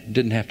 Back then,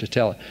 didn't have to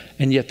tell it.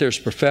 And yet there's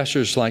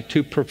professors, like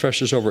 2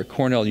 professors over at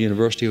Cornell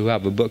University, who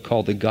have a book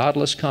called The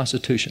Godless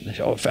Constitution. They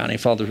say, oh, founding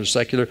fathers were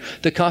secular.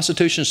 The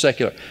Constitution is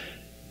secular.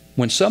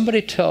 When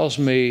somebody tells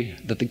me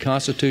that the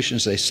Constitution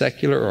is a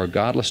secular or a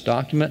godless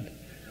document,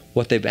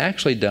 what they've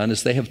actually done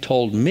is they have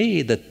told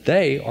me that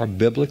they are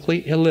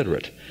biblically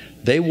illiterate.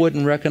 They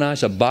wouldn't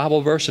recognize a Bible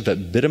verse if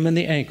it bit them in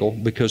the ankle,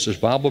 because there's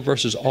Bible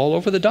verses all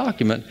over the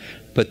document,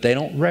 but they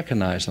don't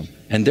recognize them.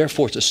 And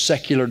therefore, it's a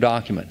secular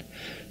document.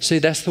 See,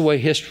 that's the way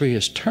history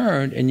has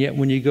turned, and yet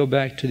when you go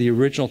back to the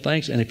original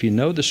things, and if you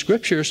know the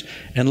Scriptures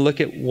and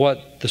look at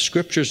what the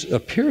Scriptures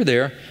appear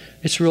there,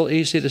 it's real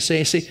easy to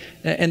see.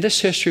 And this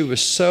history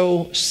was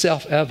so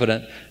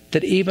self-evident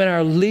that even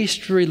our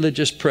least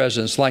religious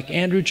presidents, like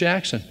Andrew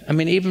Jackson, I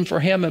mean, even for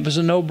him, it was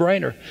a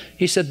no-brainer.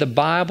 He said the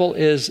Bible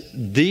is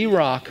the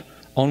rock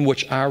on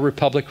which our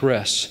republic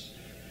rests.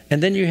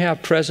 And then you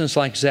have presidents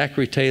like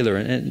Zachary Taylor,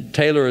 and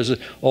Taylor is an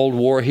old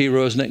war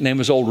hero. His nickname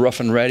was Old Rough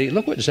and Ready.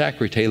 Look what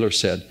Zachary Taylor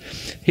said.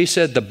 He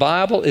said, the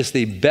Bible is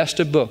the best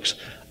of books.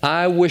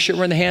 I wish it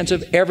were in the hands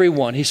of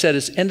everyone. He said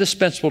it's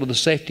indispensable to the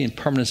safety and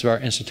permanence of our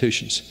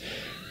institutions.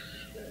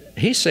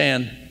 He's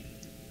saying,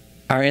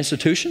 our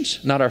institutions,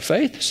 not our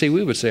faith? See,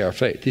 we would say our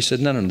faith. He said,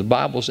 no, the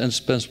Bible is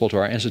indispensable to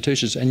our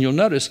institutions. And you'll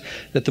notice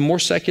that the more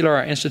secular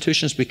our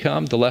institutions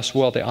become, the less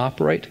well they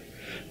operate.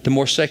 The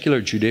more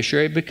secular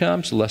judiciary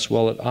becomes, the less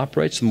well it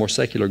operates. The more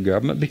secular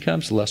government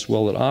becomes, the less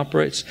well it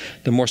operates.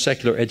 The more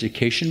secular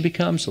education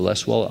becomes, the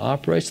less well it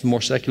operates. The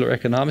more secular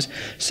economics.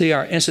 See,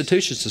 our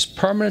institutions, the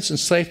permanence and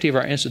safety of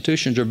our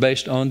institutions are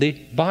based on the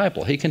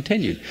Bible. He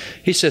continued.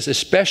 He says,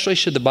 especially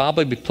should the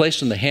Bible be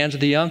placed in the hands of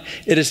the young.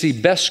 It is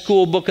the best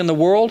school book in the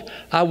world.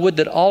 I would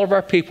that all of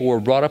our people were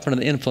brought up under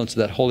the influence of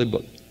that holy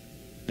book.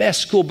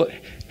 Best school book.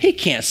 He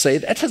can't say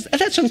that.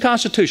 That's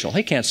unconstitutional.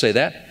 He can't say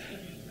that.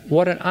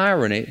 What an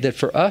irony that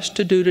for us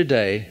to do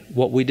today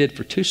what we did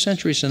for 2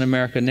 centuries in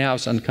America now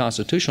is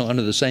unconstitutional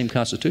under the same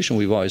Constitution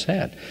we've always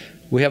had.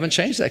 We haven't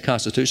changed that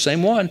Constitution,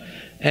 same one.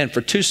 And for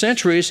 2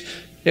 centuries,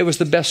 it was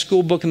the best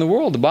school book in the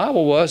world. The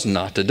Bible was.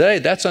 Not today.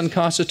 That's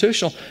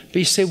unconstitutional. But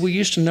you see, we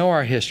used to know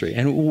our history,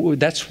 and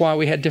that's why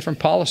we had different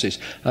policies.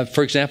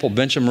 For example,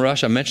 Benjamin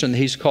Rush, I mentioned that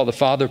he's called the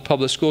father of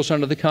public schools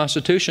under the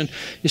Constitution.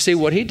 You see,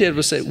 what he did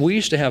was that we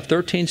used to have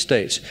 13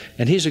 states,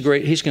 and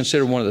he's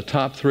considered one of the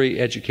top 3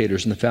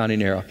 educators in the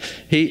founding era.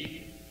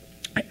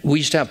 We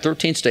used to have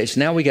 13 states.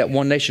 Now we got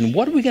one nation.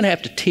 What are we going to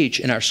have to teach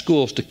in our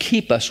schools to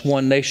keep us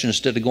one nation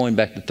instead of going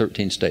back to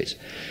 13 states?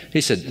 He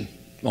said,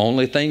 the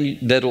only thing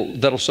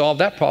that'll solve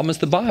that problem is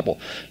the Bible.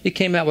 He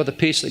came out with a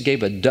piece that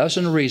gave a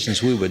dozen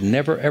reasons we would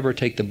never, ever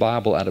take the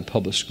Bible out of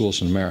public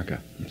schools in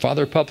America.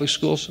 Father of public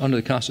schools under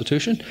the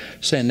Constitution,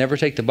 saying never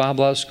take the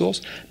Bible out of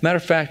schools. Matter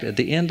of fact, at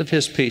the end of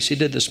his piece, he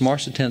did this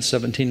March the 10th,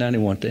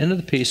 1791. At the end of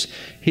the piece,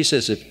 he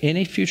says, if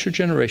any future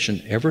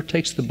generation ever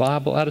takes the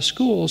Bible out of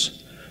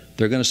schools,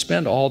 they're going to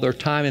spend all their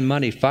time and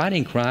money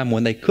fighting crime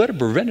when they could have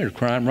prevented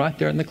crime right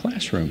there in the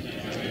classroom.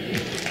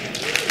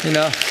 You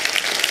know,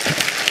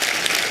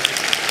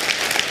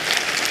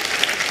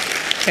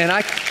 And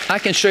I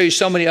can show you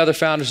so many other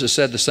founders that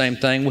said the same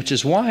thing, which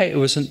is why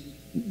it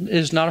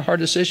is not a hard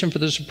decision for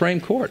the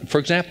Supreme Court. For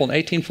example, in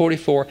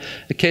 1844,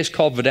 a case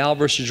called Vidal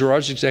versus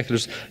Girard's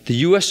Executives, the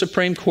U.S.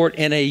 Supreme Court,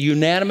 in a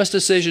unanimous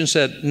decision,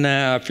 said,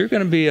 "Now, if you're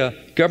going to be a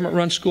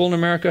government-run school in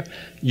America,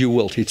 you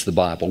will teach the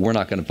Bible. We're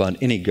not going to fund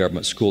any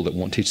government school that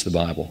won't teach the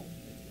Bible."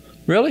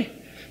 Really?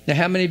 Now,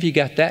 how many of you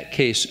got that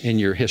case in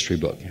your history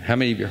book? How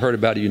many of you heard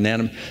about a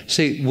unanimous?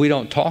 See, we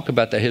don't talk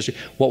about that history.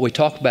 What we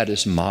talk about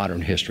is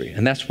modern history.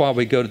 And that's why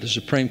we go to the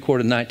Supreme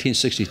Court in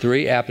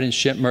 1963, Abbott,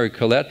 Shemp, Murray,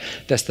 Collette.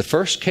 That's the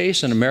first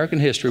case in American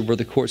history where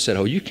the court said,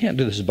 "Oh, you can't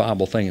do this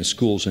Bible thing in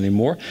schools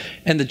anymore."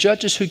 And the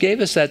judges who gave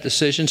us that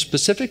decision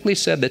specifically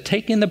said that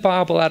taking the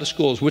Bible out of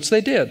schools, which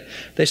they did,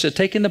 they said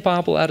taking the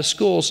Bible out of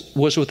schools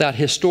was without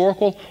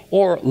historical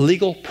or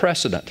legal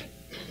precedent.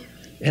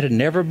 It had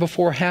never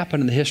before happened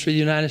in the history of the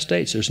United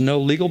States. There's no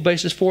legal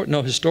basis for it,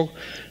 no historical.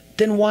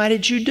 Then why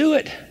did you do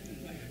it?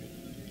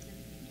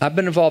 I've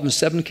been involved in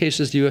 7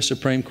 cases of the U.S.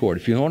 Supreme Court.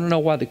 If you want to know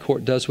why the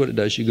court does what it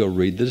does, you go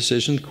read the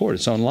decision of the court.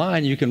 It's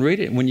online. You can read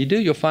it. And when you do,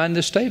 you'll find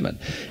this statement.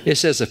 It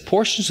says, if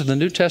portions of the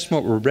New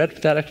Testament were read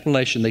without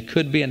explanation, they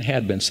could be and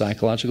had been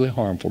psychologically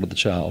harmful to the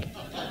child.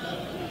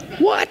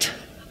 What?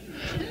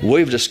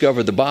 We've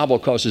discovered the Bible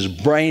causes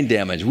brain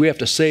damage. We have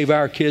to save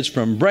our kids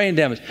from brain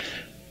damage.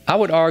 I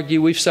would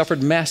argue we've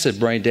suffered massive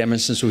brain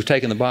damage since we've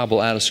taken the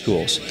Bible out of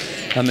schools.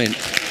 I mean,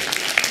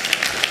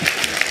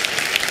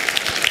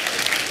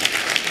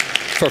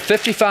 for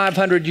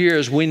 5,500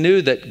 years, we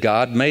knew that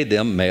God made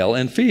them male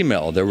and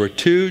female. There were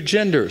 2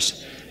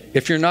 genders.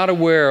 If you're not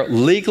aware,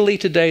 legally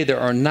today, there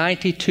are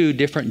 92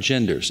 different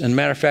genders. And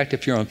matter of fact,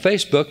 if you're on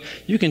Facebook,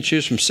 you can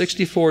choose from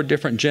 64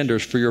 different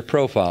genders for your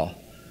profile.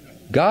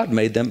 God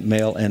made them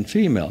male and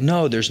female.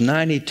 No, there's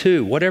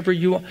 92. Whatever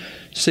you want.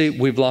 See,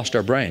 we've lost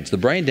our brains. The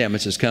brain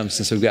damage has come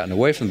since we've gotten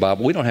away from the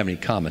Bible. We don't have any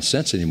common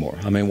sense anymore.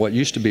 I mean, what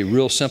used to be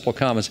real simple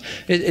common sense,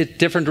 it's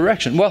different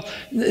direction. Well,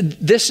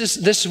 this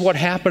is what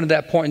happened at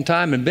that point in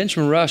time, and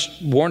Benjamin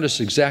Rush warned us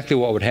exactly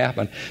what would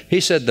happen.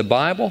 He said the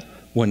Bible,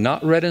 when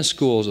not read in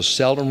schools, is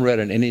seldom read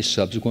in any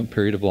subsequent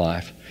period of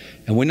life.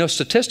 And we know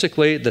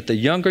statistically that the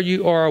younger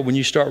you are when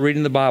you start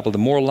reading the Bible, the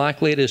more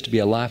likely it is to be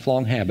a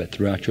lifelong habit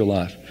throughout your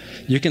life.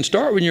 You can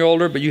start when you're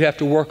older, but you have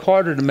to work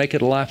harder to make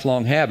it a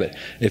lifelong habit.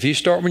 If you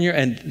start when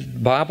and the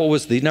Bible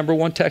was the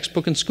 #1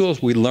 textbook in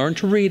schools. We learn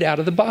to read out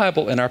of the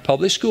Bible in our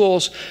public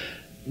schools.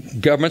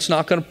 Government's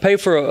not going to pay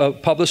for a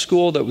public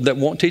school that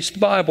won't teach the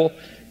Bible.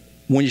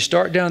 When you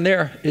start down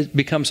there, it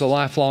becomes a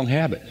lifelong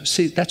habit.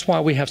 See, that's why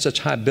we have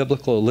such high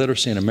biblical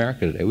illiteracy in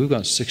America today. We've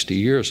gone 60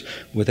 years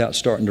without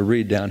starting to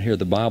read down here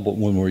the Bible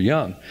when we're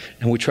young.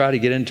 And we try to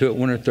get into it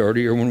when we're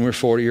 30 or when we're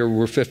 40 or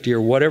we're 50 or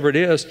whatever it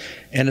is,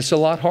 and it's a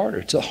lot harder.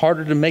 It's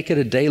harder to make it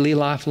a daily,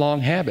 lifelong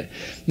habit.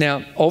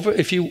 Now,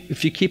 if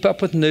you keep up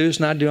with news,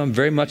 and I do, I'm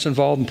very much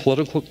involved in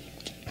political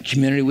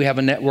community. We have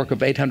a network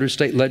of 800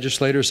 state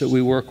legislators that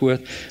we work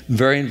with,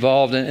 very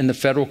involved in the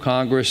federal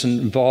Congress and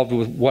involved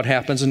with what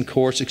happens in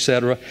courts,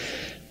 etc.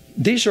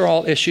 These are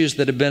all issues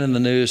that have been in the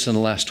news in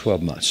the last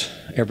 12 months,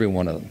 every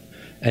one of them.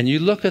 And you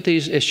look at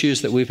these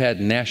issues that we've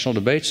had national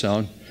debates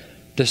on,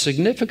 the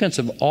significance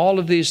of all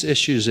of these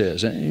issues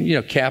is,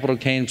 capital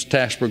gains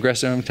tax,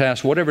 progressive income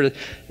tax, whatever it is,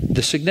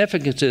 the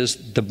significance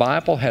is the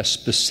Bible has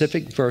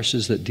specific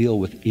verses that deal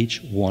with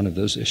each one of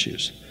those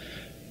issues.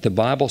 The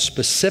Bible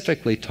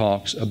specifically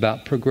talks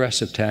about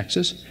progressive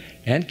taxes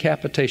and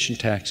capitation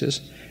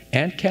taxes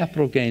and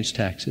capital gains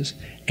taxes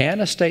and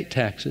estate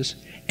taxes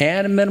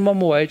and a minimum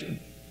wage.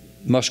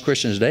 Most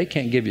Christians today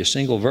can't give you a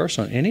single verse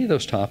on any of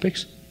those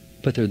topics,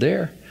 but they're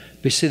there.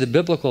 But you see, the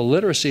biblical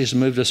literacy has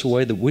moved us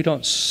away that we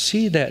don't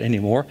see that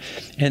anymore.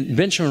 And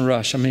Benjamin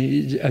Rush,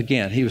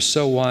 again, he was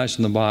so wise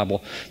in the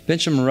Bible.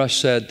 Benjamin Rush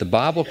said, the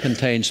Bible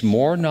contains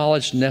more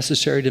knowledge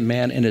necessary to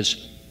man in his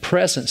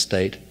present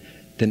state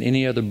than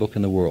any other book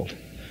in the world.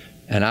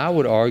 And I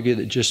would argue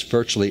that just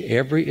virtually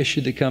every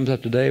issue that comes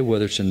up today,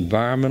 whether it's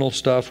environmental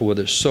stuff or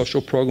whether it's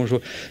social programs,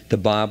 the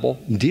Bible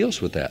deals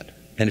with that.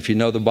 And if you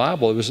know the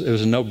Bible, it was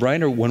a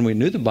no-brainer when we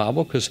knew the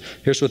Bible, because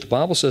here's what the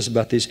Bible says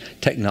about these.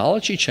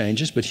 Technology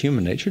changes, but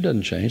human nature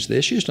doesn't change. The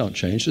issues don't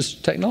change.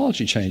 Just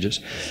technology changes.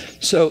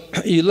 So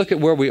you look at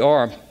where we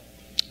are.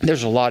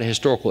 There's a lot of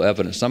historical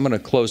evidence. I'm going to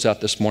close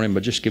out this morning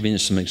by just giving you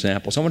some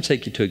examples. I want to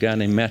take you to a guy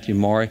named Matthew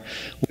Maury.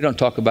 We don't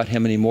talk about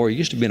him anymore. He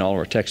used to be in all of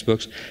our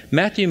textbooks.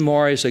 Matthew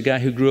Maury is a guy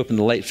who grew up in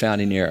the late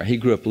founding era. He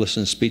grew up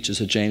listening to speeches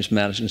of James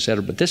Madison,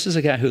 etc. But this is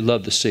a guy who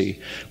loved the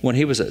sea. When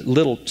he was a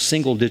little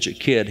single-digit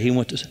kid, he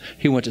went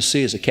to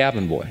sea as a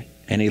cabin boy.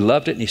 And he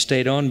loved it, and he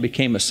stayed on,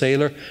 became a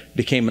sailor,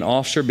 became an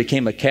officer,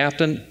 became a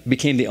captain,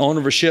 became the owner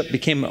of a ship,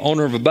 became the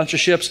owner of a bunch of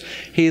ships.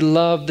 He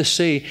loved the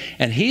sea.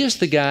 And he is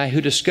the guy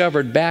who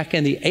discovered back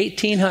in the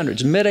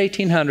 1800s,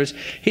 mid-1800s,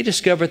 he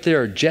discovered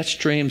there are jet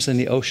streams in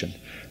the ocean.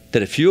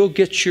 That if you'll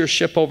get your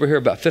ship over here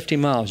about 50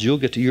 miles, you'll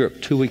get to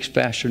Europe 2 weeks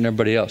faster than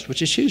everybody else,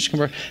 which is huge.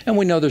 And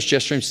we know there's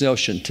jet streams in the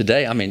ocean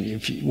today.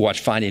 If you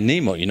watch Finding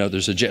Nemo,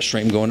 there's a jet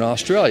stream going to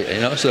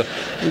Australia, so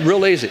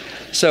real easy.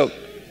 So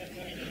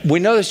we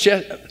know there's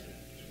jet.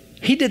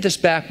 He did this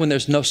back when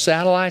there's no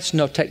satellites,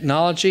 no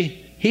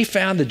technology. He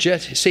found the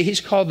jets. See, he's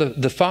called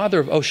the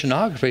father of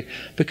oceanography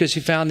because he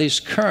found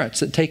these currents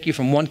that take you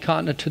from one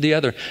continent to the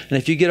other. And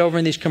if you get over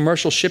in these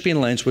commercial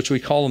shipping lanes, which we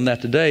call them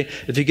that today,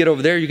 if you get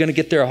over there, you're going to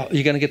get there.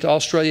 You're going to get to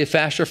Australia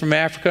faster from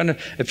Africa. And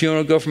if you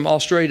want to go from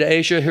Australia to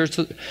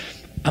Asia,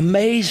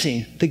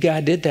 amazing. The guy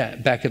did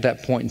that back at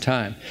that point in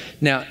time.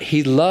 Now,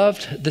 he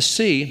loved the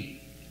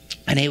sea,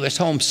 and he was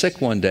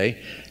homesick one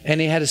day, and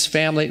he had his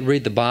family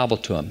read the Bible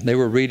to him. They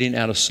were reading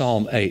out of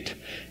Psalm 8.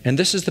 And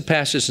this is the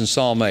passage in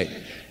Psalm 8.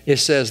 It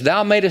says,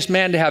 "Thou madest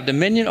man to have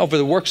dominion over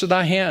the works of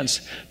thy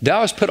hands. Thou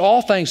hast put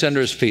all things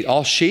under his feet,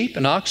 all sheep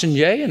and oxen,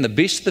 yea, and the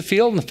beasts of the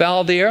field, and the fowl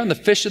of the air, and the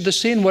fish of the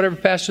sea, and whatever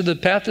passes through the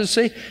path of the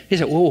sea." He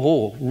said,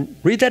 whoa,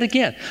 read that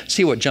again.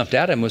 See, what jumped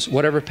out at him was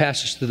whatever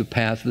passes through the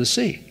path of the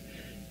sea.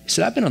 He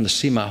said, "I've been on the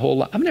sea my whole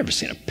life. I've never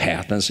seen a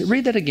path on the sea."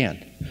 Read that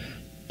again.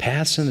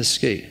 Paths in the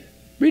sea.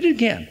 Read it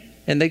again.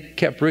 And they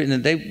kept reading,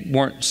 and they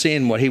weren't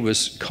seeing what he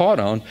was caught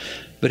on.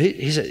 But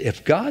he said,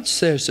 if God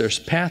says there's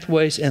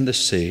pathways in the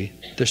sea,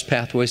 there's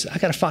pathways, I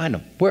got to find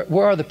them.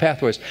 Where are the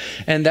pathways?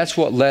 And that's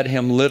what led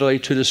him literally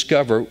to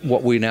discover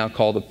what we now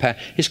call the path.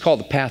 He's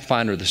called the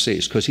pathfinder of the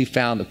seas because he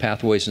found the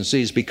pathways in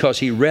seas because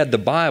he read the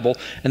Bible,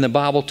 and the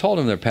Bible told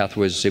him there are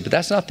pathways in the sea. But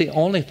that's not the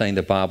only thing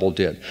the Bible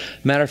did.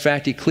 Matter of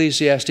fact,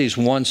 Ecclesiastes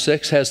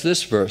 1:6 has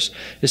this verse.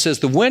 It says,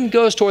 "The wind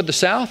goes toward the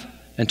south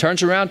and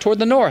turns around toward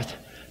the north.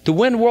 The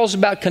wind whirls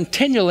about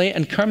continually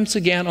and comes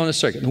again on a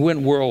circuit." The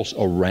wind whirls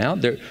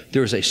around.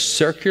 There is a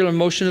circular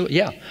motion.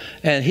 Yeah.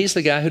 And he's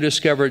the guy who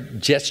discovered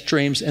jet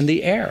streams in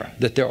the air,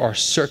 that there are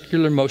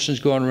circular motions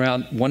going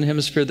around one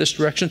hemisphere this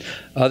direction,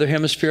 other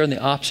hemisphere in the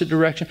opposite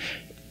direction.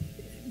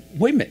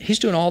 Wait a minute. He's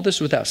doing all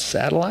this without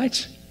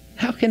satellites?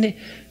 How can he?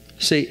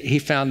 See, he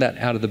found that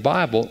out of the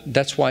Bible.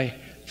 That's why,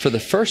 for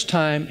the first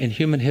time in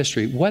human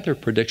history, weather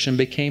prediction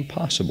became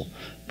possible.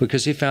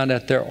 Because he found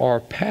out there are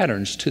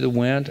patterns to the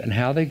wind and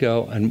how they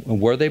go and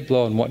where they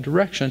blow and what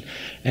direction.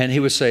 And he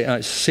would say,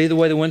 see the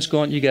way the wind's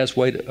going? You guys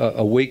wait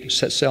a week,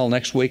 set sail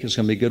next week. It's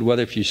going to be good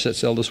weather. If you set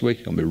sail this week,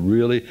 it's going to be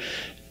really...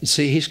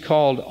 See, he's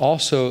called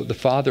also the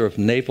father of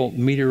naval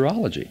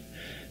meteorology.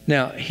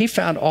 Now, he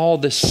found all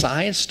this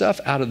science stuff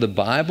out of the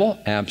Bible,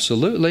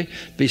 absolutely.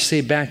 But you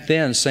see, back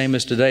then, same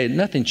as today,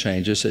 nothing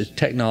changes.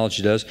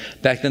 Technology does.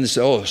 Back then, they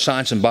said, oh,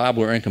 science and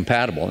Bible are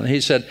incompatible. And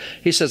he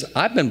says,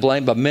 I've been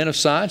blamed by men of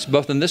science,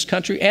 both in this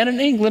country and in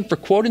England, for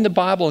quoting the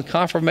Bible in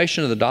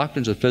confirmation of the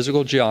doctrines of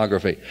physical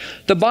geography.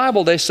 The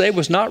Bible, they say,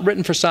 was not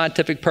written for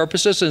scientific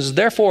purposes and is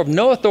therefore of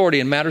no authority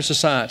in matters of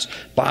science.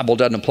 Bible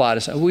doesn't apply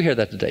to science. We hear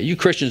that today. You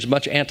Christians are a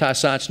bunch of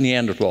anti-science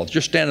Neanderthals.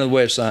 You're standing in the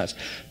way of science.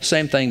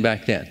 Same thing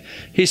back then.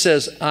 He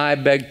says, I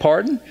beg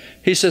pardon.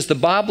 He says the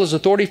Bible is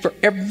authority for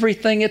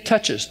everything it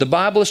touches. The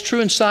Bible is true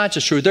and science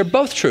is true. They're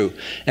both true.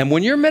 And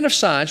when your men of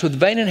science with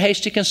vain and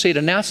hasty conceit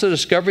announce the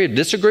discovery of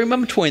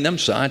disagreement between them,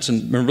 science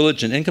and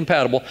religion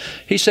incompatible,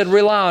 he said,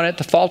 rely on it.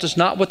 The fault is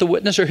not with the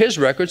witness or his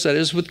records, that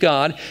is with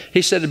God.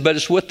 He said, but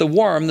it's with the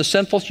worm, the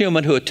sinful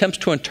human, who attempts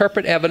to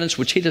interpret evidence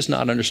which he does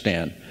not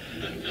understand.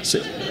 So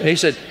he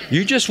said,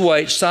 you just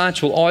wait.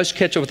 Science will always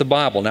catch up with the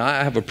Bible. Now,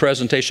 I have a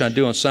presentation I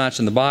do on science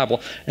in the Bible,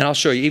 and I'll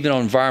show you, even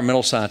on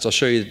environmental science, I'll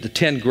show you the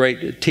 10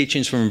 great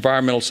teachings from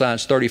environmental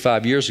science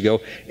 35 years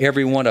ago.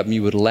 Every one of them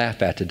you would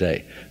laugh at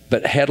today.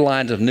 But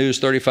headlines of news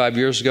 35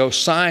 years ago,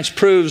 science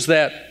proves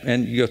that,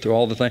 and you go through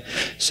all the things.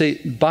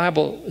 See,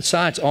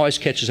 science always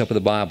catches up with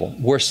the Bible.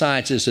 Where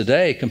science is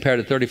today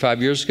compared to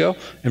 35 years ago,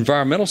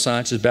 environmental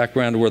science is back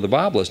around to where the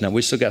Bible is now.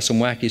 We still got some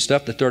wacky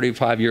stuff that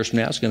 35 years from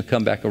now is going to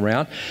come back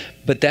around.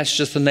 But that's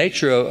just the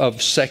nature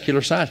of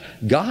secular science.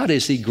 God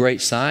is the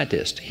great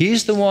scientist.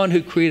 He's the one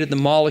who created the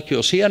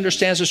molecules. He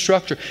understands the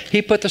structure.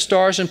 He put the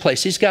stars in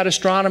place. He's got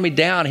astronomy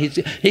down.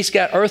 He's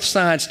got earth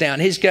science down.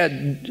 He's got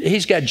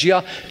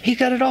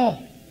it all.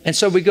 And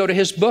so we go to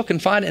his book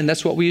and find it, and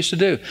that's what we used to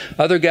do.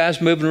 Other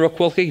guys moving real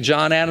quickly.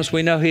 John Adams,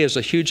 we know he has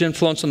a huge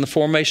influence on the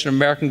formation of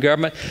American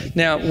government.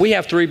 Now, we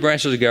have 3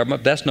 branches of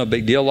government. That's no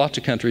big deal. Lots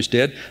of countries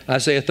did.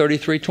 Isaiah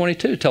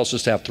 33:22 tells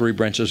us to have 3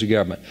 branches of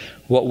government.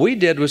 What we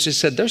did was he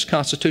said there's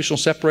constitutional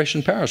separation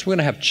of powers. We're going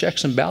to have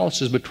checks and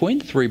balances between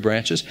the 3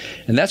 branches,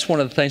 and that's one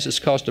of the things that's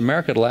caused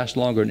America to last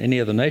longer than any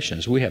other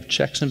nations. We have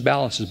checks and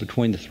balances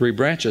between the 3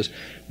 branches.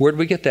 Where did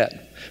we get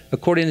that?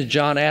 According to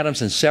John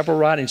Adams, in several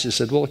writings, he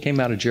said, well, it came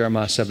out of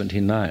Jeremiah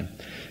 17:9.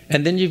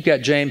 And then you've got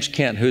James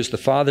Kent, who's the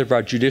father of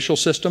our judicial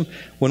system.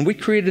 When we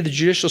created the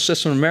judicial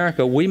system in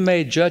America, we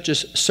made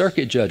judges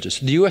circuit judges.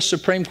 The U.S.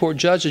 Supreme Court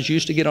judges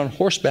used to get on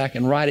horseback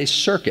and ride a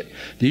circuit.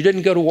 You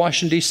didn't go to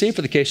Washington, D.C.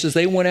 for the cases.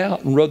 They went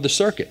out and rode the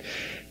circuit.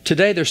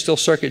 Today, they're still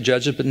circuit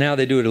judges, but now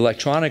they do it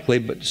electronically.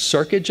 But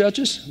circuit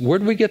judges, where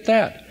did we get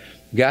that?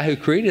 Guy who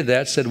created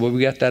that said, well,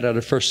 we got that out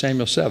of 1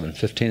 Samuel 7,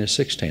 15 and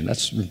 16.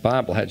 That's the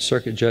Bible, had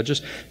circuit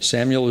judges.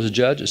 Samuel was a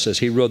judge. It says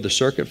he rode the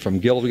circuit from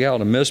Gilgal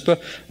to Mizpah.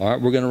 All right,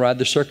 we're going to ride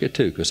the circuit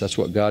too, because that's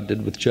what God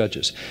did with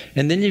judges.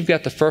 And then you've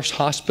got the first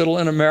hospital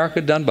in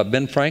America done by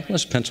Ben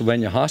Franklin's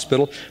Pennsylvania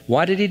Hospital.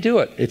 Why did he do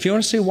it? If you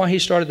want to see why he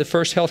started the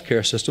first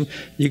healthcare system,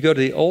 you go to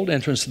the old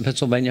entrance to the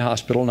Pennsylvania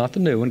Hospital, not the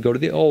new one, go to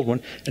the old one,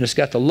 and it's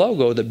got the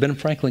logo that Ben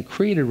Franklin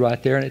created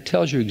right there, and it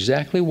tells you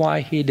exactly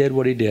why he did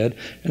what he did,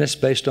 and it's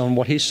based on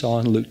what he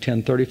saw in Luke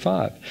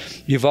 10:35.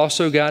 You've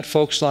also got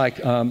folks like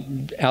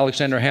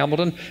Alexander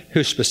Hamilton,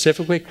 who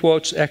specifically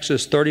quotes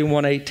Exodus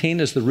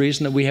 31:18 as the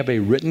reason that we have a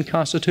written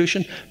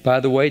constitution. By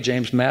the way,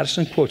 James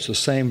Madison quotes the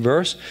same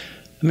verse.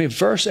 I mean,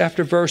 verse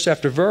after verse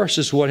after verse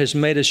is what has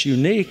made us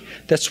unique.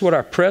 That's what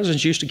our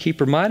presidents used to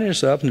keep reminding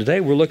us of. And today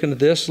we're looking at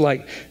this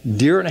like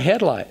deer in a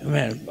headlight.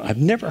 Man, I've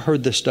never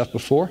heard this stuff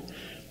before.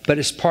 But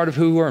it's part of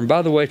who we are. And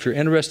by the way, if you're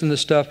interested in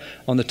this stuff,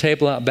 on the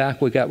table out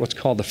back, we got what's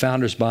called the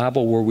Founder's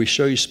Bible, where we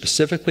show you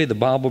specifically the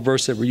Bible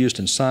verse that were used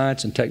in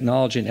science and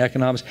technology and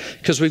economics,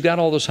 because we've got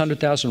all those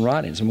 100,000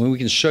 writings. I mean, we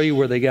can show you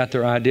where they got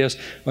their ideas.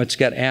 It's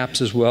got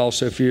apps as well,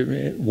 so if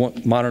you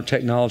want modern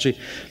technology.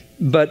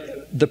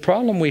 But the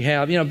problem we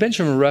have,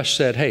 Benjamin Rush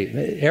said,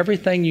 hey,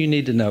 everything you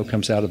need to know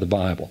comes out of the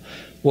Bible.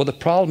 Well, the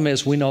problem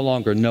is we no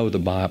longer know the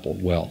Bible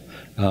well.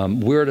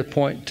 We're at a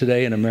point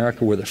today in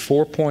America where the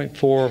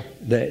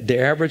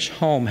average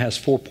home has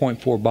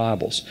 4.4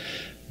 Bibles,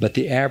 but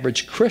the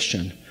average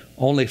Christian,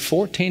 only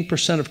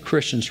 14% of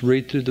Christians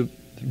read through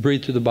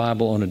the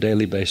Bible on a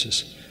daily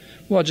basis.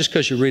 Well, just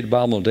because you read the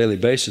Bible on a daily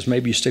basis,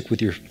 maybe you stick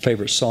with your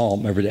favorite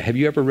psalm every day. Have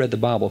you ever read the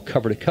Bible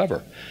cover to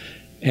cover?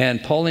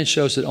 And polling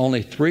shows that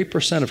only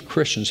 3% of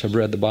Christians have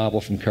read the Bible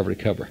from cover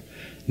to cover.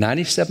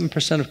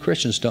 97% of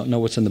Christians don't know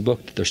what's in the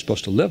book that they're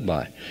supposed to live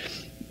by.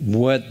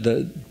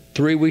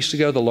 3 weeks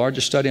ago, the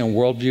largest study on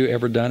worldview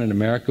ever done in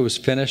America was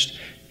finished,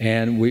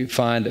 and we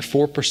find that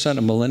 4%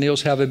 of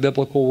millennials have a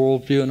biblical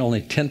worldview, and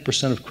only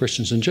 10% of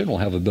Christians in general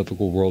have a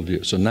biblical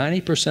worldview. So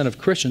 90% of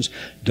Christians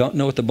don't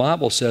know what the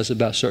Bible says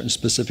about certain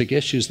specific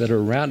issues that are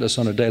around us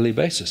on a daily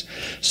basis.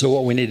 So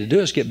what we need to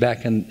do is get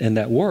back in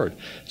that Word.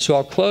 So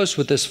I'll close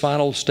with this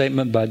final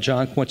statement by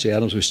John Quincy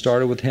Adams. We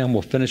started with him,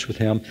 we'll finish with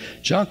him.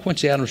 John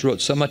Quincy Adams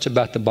wrote so much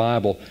about the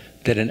Bible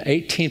that in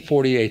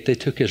 1848 they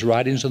took his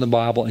writings on the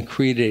Bible and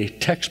created a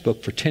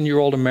textbook for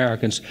 10-year-old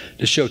Americans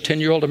to show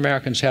 10-year-old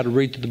Americans how to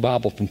read through the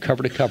Bible from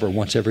cover to cover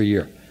once every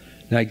year.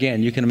 Now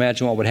again, you can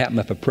imagine what would happen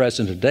if a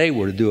president today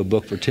were to do a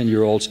book for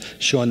 10-year-olds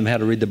showing them how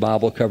to read the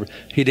Bible cover.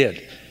 He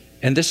did.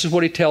 And this is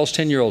what he tells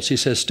 10-year-olds. He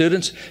says,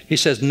 students, he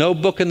says, no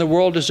book in the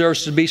world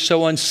deserves to be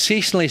so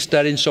unceasingly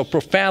studied and so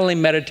profoundly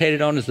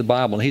meditated on as the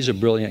Bible. And he's a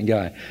brilliant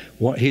guy.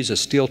 He's a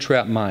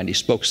steel-trap mind. He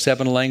spoke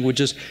 7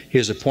 languages. He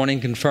was appointed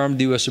and confirmed.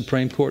 The U.S.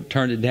 Supreme Court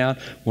turned it down.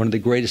 One of the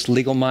greatest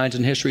legal minds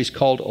in history. He's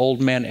called Old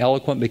Man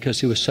Eloquent because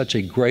he was such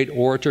a great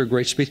orator,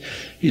 great speaker.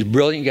 He's a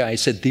brilliant guy. He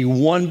said, the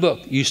one book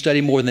you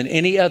study more than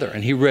any other,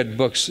 and he read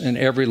books in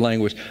every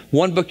language,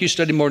 one book you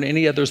study more than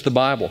any other is the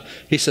Bible.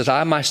 He says,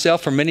 I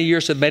myself for many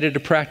years have made it a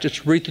practice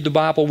to read through the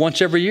Bible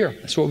once every year.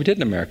 That's what we did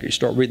in America. You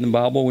start reading the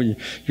Bible when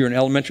you're in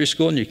elementary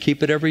school, and you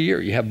keep it every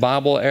year. You have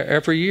Bible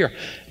every year.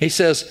 He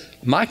says,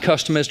 my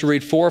custom is to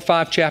read 4 or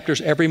 5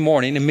 chapters every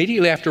morning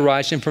immediately after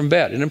rising from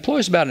bed. It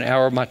employs about an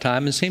hour of my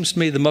time and seems to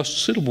me the most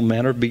suitable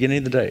manner of beginning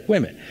of the day. Wait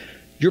a minute.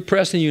 You're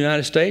president of the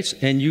United States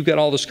and you've got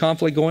all this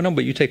conflict going on,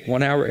 but you take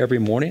 1 hour every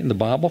morning in the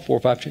Bible, 4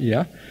 or 5 chapters?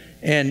 Yeah.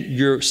 And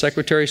you're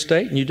Secretary of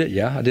State, and you did?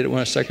 Yeah, I did it when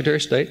I was Secretary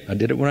of State. I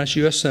did it when I was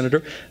U.S.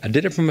 Senator. I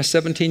did it for my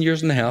 17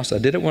 years in the House. I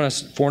did it when I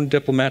was foreign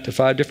diplomat to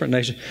 5 different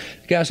nations.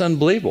 The guy's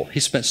unbelievable. He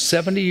spent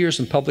 70 years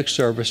in public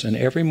service, and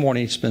every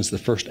morning he spends the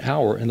first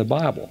hour in the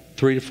Bible,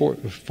 3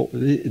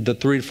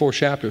 to 4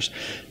 chapters.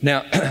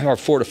 Now, or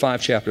 4 to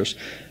 5 chapters.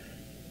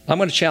 I'm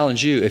going to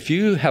challenge you. If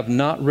you have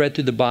not read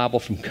through the Bible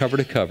from cover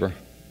to cover,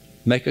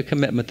 make a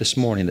commitment this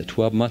morning that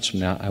 12 months from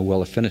now, I will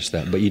have finished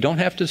that. But you don't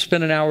have to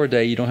spend an hour a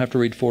day. You don't have to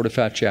read 4 to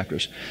 5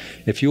 chapters.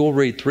 If you will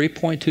read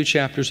 3.2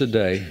 chapters a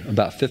day,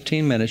 about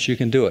 15 minutes, you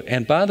can do it.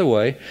 And by the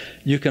way,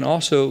 you can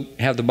also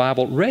have the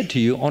Bible read to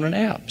you on an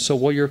app. So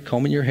while you're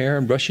combing your hair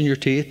and brushing your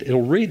teeth,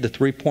 it'll read the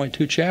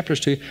 3.2 chapters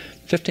to you.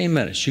 15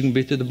 minutes. You can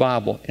be through the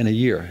Bible in a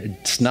year.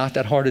 It's not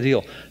that hard a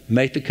deal.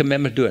 Make the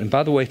commitment to do it. And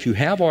by the way, if you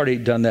have already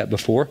done that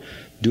before,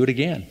 do it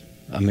again.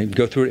 I mean,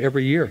 go through it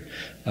every year.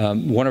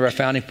 One of our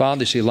founding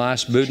fathers,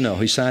 Elias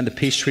Boudinot, he signed the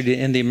peace treaty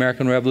in the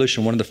American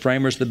Revolution, one of the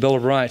framers of the Bill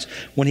of Rights.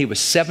 When he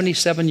was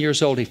 77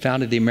 years old, he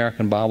founded the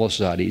American Bible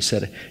Society. He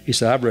said,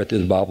 I've read through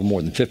the Bible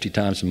more than 50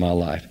 times in my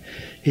life.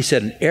 He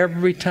said, and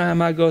every time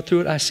I go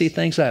through it, I see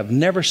things I have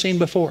never seen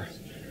before.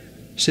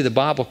 See, the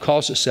Bible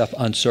calls itself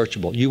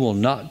unsearchable. You will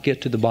not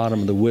get to the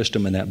bottom of the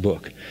wisdom in that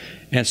book.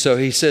 And so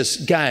he says,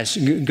 guys,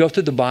 go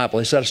through the Bible.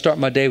 He said, I start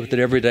my day with it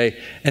every day.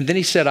 And then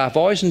he said, I've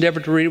always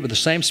endeavored to read it with the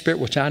same spirit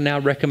which I now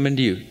recommend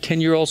to you.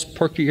 10-year-olds,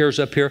 perk your ears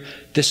up here.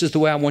 This is the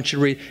way I want you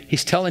to read.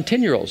 He's telling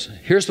 10-year-olds,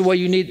 here's the way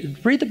you need,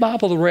 read the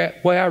Bible the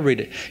way I read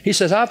it. He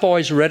says, I've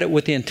always read it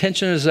with the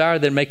intention and desire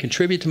that it may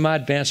contribute to my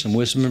advance in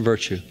wisdom and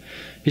virtue.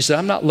 He said,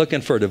 I'm not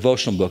looking for a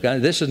devotional book.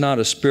 This is not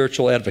a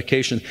spiritual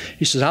edification.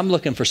 He says, I'm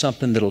looking for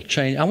something that'll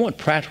change. I want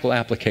practical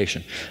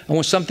application. I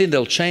want something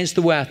that'll change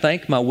the way I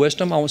think, my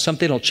wisdom. I want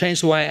something that'll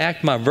change the way I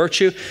act, my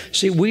virtue.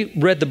 See, we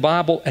read the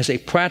Bible as a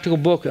practical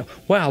book.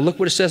 Wow, look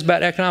what it says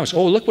about economics.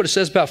 Oh, look what it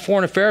says about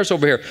foreign affairs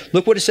over here.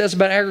 Look what it says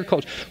about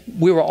agriculture.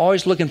 We were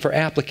always looking for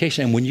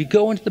application. And when you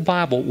go into the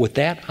Bible with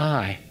that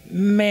eye,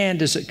 man,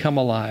 does it come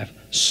alive.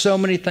 So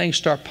many things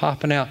start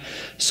popping out.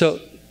 So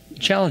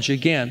challenge you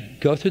again,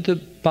 go through the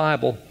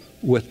Bible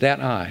with that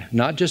eye.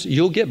 Not just,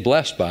 you'll get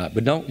blessed by it,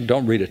 but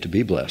don't read it to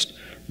be blessed.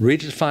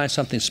 Read it to find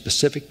something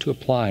specific to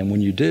apply, and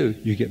when you do,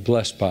 you get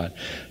blessed by it.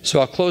 So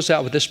I'll close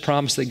out with this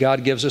promise that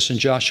God gives us in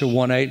Joshua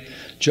 1:8.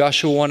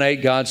 Joshua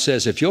 1:8, God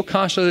says, if you'll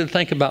constantly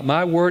think about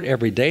my word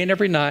every day and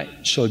every night,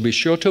 so be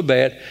sure to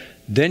obey it,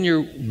 then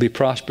you'll be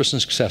prosperous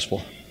and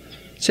successful.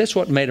 See, that's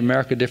what made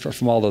America different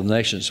from all other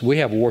nations. We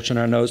have warts on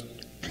our nose,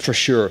 for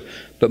sure.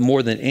 But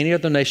more than any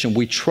other nation,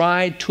 we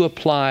tried to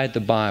apply the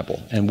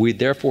Bible, and we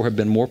therefore have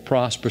been more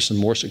prosperous and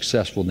more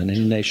successful than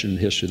any nation in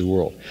the history of the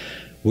world.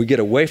 We get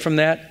away from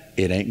that,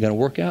 it ain't going to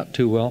work out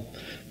too well.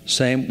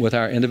 Same with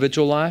our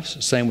individual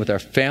lives, same with our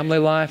family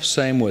life,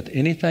 same with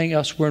anything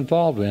else we're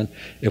involved in.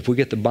 If we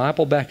get the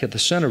Bible back at the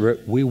center of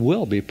it, we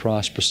will be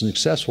prosperous and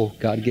successful.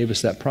 God gave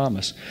us that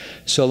promise.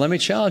 So let me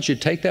challenge you,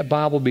 take that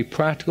Bible, be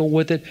practical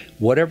with it.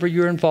 Whatever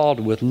you're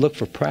involved with, look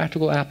for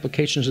practical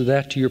applications of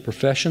that to your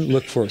profession.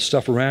 Look for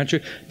stuff around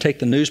you. Take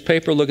the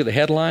newspaper, look at the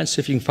headlines,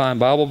 see if you can find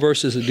Bible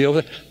verses that deal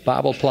with it.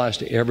 Bible applies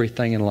to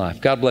everything in life.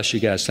 God bless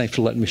you guys. Thanks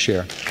for letting me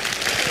share.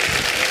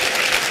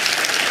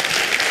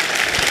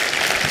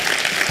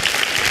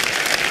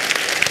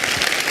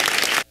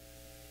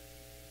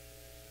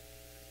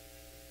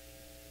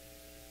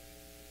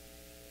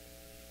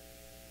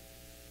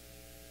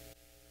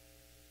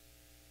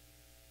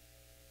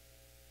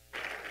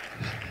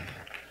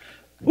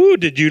 Woo,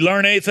 did you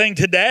learn anything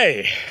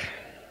today?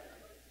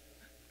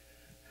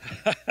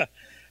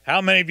 How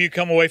many of you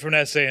come away from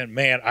that saying,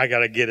 man, I got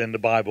to get into the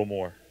Bible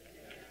more?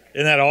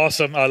 Isn't that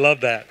awesome? I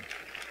love that.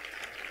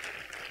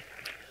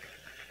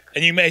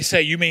 And you may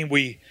say, you mean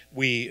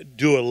we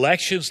do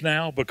elections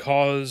now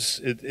because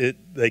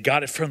they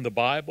got it from the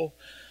Bible?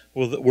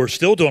 Well, we're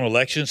still doing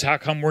elections. How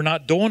come we're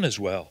not doing as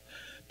well?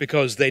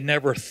 Because they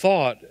never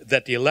thought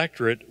that the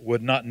electorate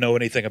would not know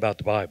anything about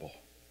the Bible.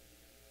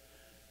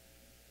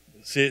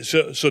 See,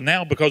 so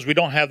now, because we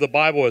don't have the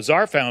Bible as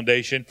our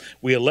foundation,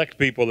 we elect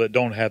people that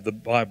don't have the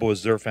Bible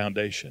as their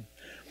foundation.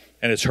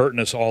 And it's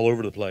hurting us all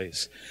over the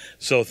place.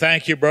 So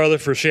thank you, brother,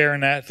 for sharing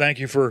that. Thank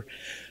you for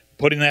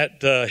putting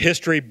that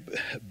history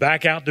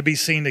back out to be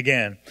seen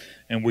again.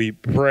 And we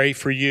pray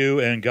for you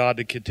and God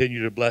to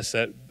continue to bless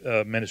that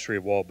ministry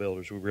of wall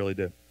builders. We really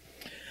do.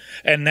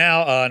 And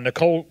now,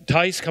 Nicole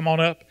Tice, come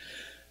on up.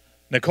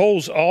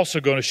 Nicole's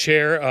also going to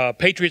share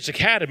Patriots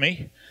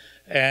Academy.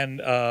 And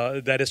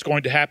that it's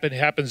going to happen. It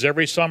happens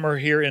every summer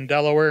here in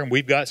Delaware, and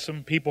we've got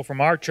some people from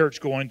our church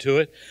going to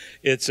it.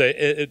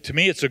 To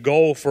me, it's a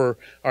goal for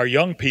our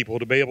young people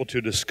to be able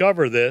to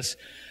discover this.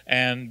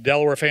 And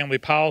Delaware Family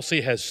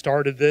Policy has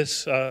started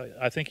this.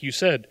 I think you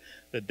said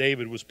that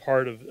David was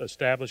part of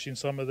establishing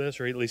some of this,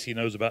 or at least he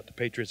knows about the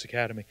Patriots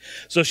Academy.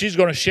 So she's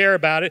going to share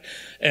about it.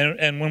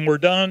 And when we're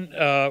done,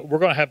 we're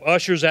going to have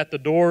ushers at the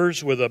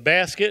doors with a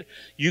basket.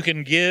 You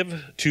can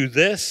give to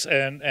this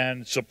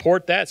and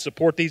support that,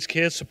 support these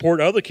kids, support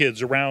other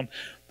kids around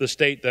the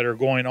state that are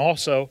going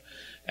also,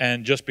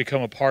 and just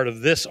become a part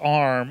of this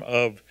arm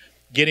of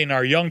getting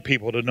our young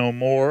people to know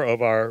more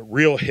of our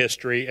real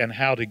history and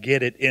how to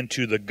get it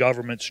into the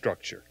government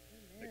structure.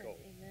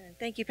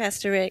 Thank you,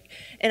 Pastor Rick.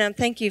 And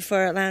thank you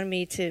for allowing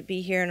me to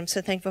be here. And I'm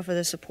so thankful for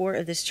the support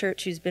of this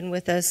church who's been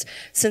with us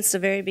since the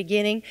very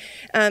beginning.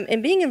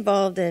 And being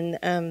involved in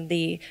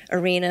the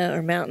arena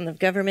or mountain of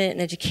government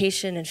and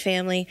education and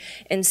family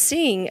and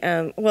seeing,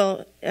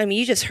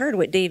 you just heard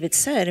what David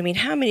said. I mean,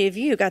 how many of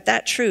you got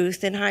that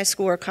truth in high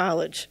school or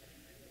college?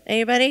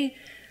 Anybody?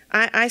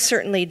 I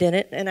certainly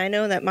didn't, and I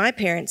know that my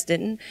parents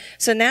didn't.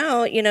 So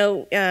now,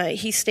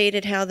 he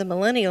stated how the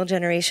millennial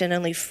generation,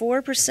 only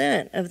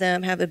 4% of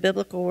them have a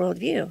biblical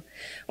worldview.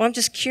 Well, I'm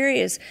just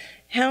curious,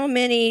 how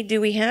many do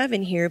we have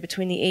in here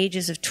between the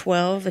ages of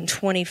 12 and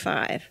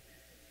 25?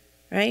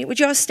 Right? Would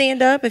you all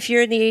stand up if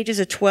you're in the ages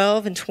of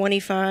 12 and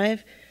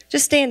 25?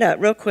 Just stand up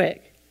real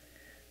quick.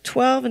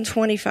 12 and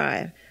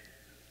 25.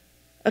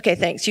 Okay,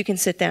 thanks. You can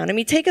sit down. I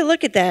mean, take a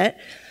look at that.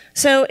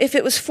 So if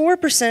it was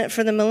 4%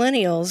 for the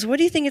millennials, what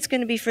do you think it's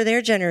going to be for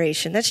their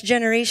generation? That's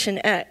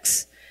Generation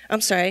X. I'm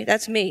sorry,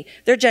 that's me.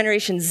 They're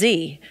Generation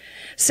Z.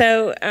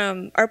 So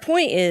our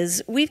point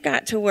is we've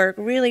got to work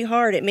really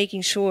hard at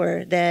making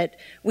sure that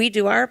we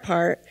do our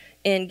part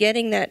and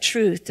getting that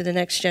truth to the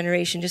next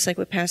generation, just like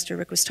what Pastor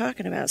Rick was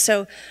talking about.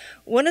 So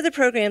one of the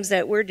programs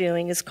that we're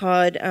doing is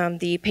called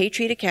the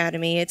Patriot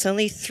Academy. It's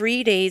only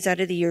 3 days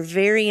out of the year,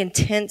 very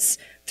intense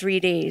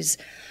 3 days.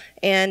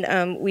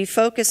 And we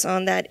focus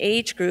on that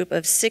age group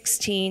of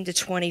 16 to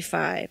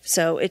 25.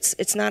 So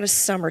it's not a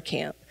summer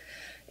camp.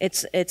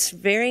 It's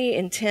very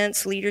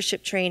intense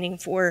leadership training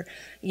for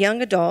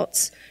young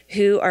adults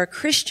who are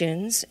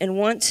Christians and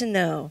want to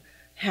know,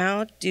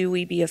 how do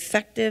we be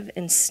effective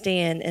and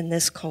stand in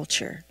this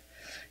culture?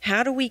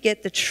 How do we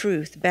get the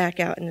truth back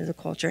out into the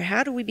culture?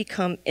 How do we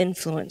become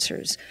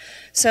influencers?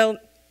 So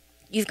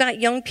you've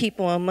got young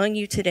people among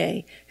you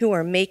today who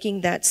are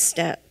making that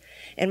step.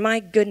 And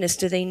my goodness,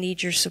 do they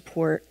need your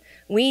support?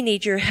 We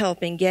need your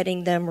help in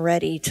getting them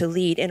ready to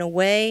lead in a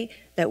way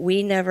that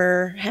we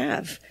never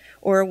have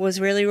or was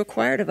really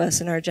required of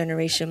us in our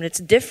generation. But it's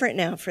different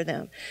now for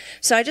them.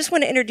 So I just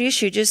want to introduce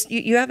you.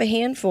 You have a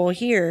handful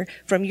here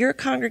from your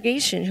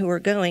congregation who are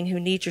going, who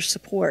need your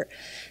support.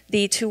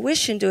 The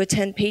tuition to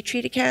attend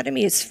Patriot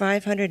Academy is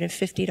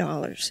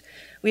 $550.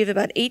 We have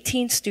about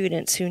 18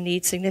 students who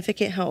need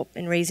significant help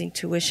in raising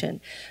tuition.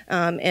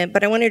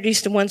 But I want to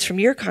introduce the ones from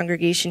your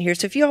congregation here.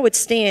 So if you all would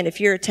stand, if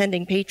you're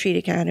attending Patriot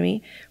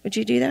Academy, would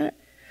you do that?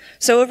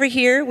 So over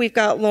here, we've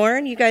got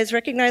Lauren. You guys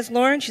recognize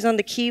Lauren? She's on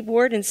the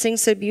keyboard and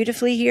sings so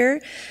beautifully here.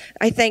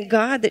 I thank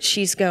God that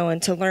she's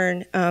going to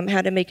learn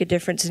how to make a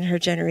difference in her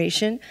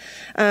generation.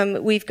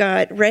 We've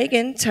got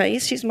Reagan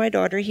Tice. She's my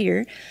daughter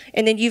here.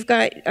 And then you've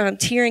got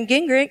Tyrion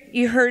Gingrich.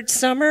 You heard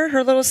Summer,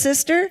 her little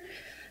sister.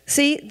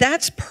 See,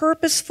 that's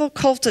purposeful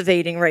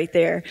cultivating right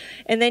there.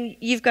 And then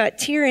you've got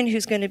Tyrion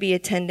who's going to be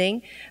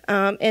attending.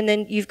 And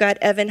then you've got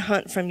Evan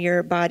Hunt from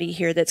your body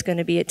here that's going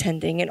to be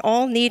attending. And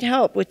all need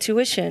help with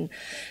tuition.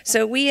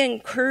 So we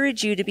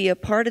encourage you to be a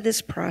part of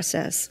this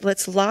process.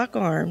 Let's lock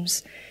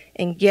arms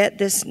and get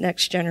this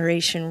next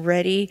generation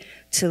ready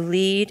to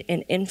lead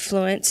and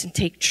influence and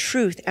take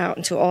truth out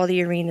into all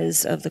the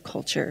arenas of the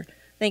culture.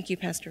 Thank you,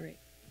 Pastor Ray.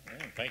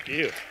 Thank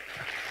you.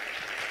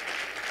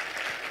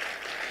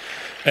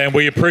 And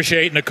we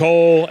appreciate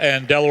Nicole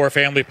and Delaware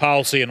Family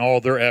Policy and all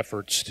their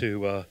efforts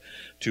to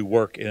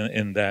work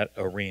in that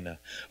arena.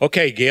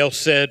 Okay, Gail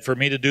said for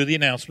me to do the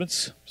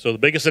announcements. So the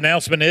biggest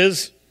announcement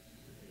is,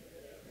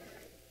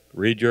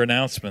 read your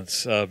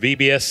announcements.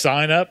 VBS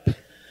sign up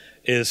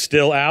is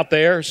still out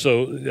there,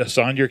 so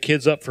sign your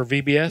kids up for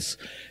VBS.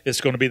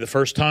 It's going to be the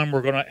first time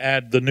we're going to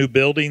add the new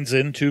buildings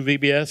into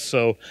VBS,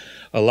 so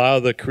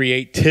allow the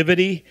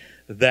creativity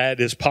that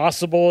is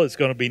possible. It's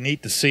going to be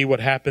neat to see what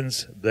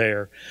happens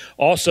there.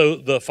 Also,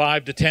 the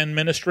 5 to 10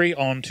 ministry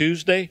on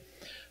Tuesday.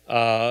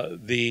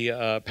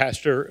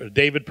 Pastor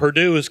David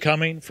Perdue is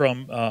coming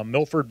from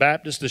Milford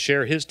Baptist to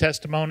share his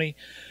testimony.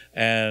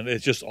 And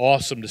it's just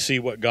awesome to see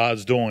what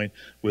God's doing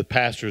with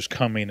pastors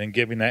coming and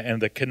giving that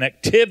and the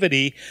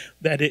connectivity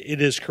that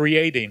it is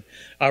creating.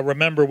 I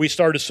remember we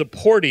started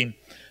supporting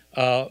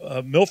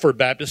Milford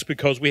Baptist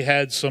because we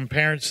had some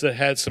parents that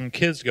had some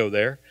kids go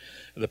there.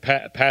 The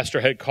pastor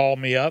had called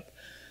me up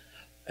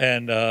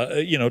and,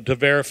 to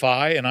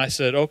verify. And I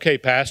said, okay,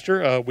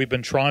 Pastor, we've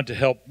been trying to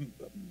help,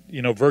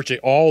 virtually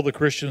all the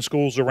Christian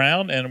schools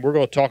around. And we're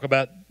going to talk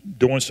about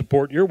doing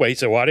support your way. He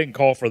said, well, I didn't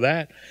call for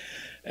that.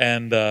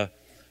 And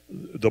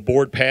the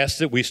board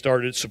passed it. We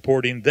started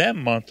supporting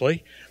them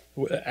monthly,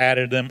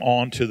 added them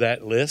onto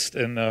that list.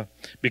 And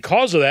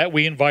because of that,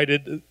 we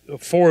invited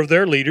 4 of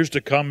their leaders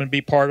to come and be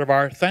part of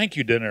our thank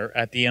you dinner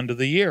at the end of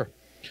the year.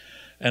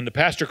 And the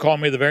pastor called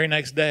me the very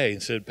next day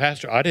and said,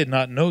 Pastor, I did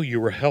not know you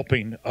were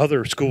helping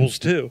other schools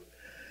too.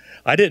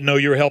 I didn't know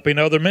you were helping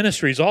other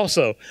ministries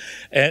also.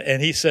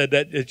 And he said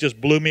that it just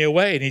blew me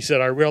away. And he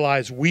said, I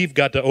realized we've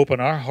got to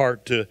open our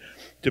heart to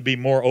be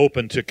more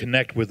open to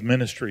connect with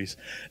ministries.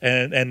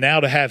 And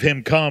now to have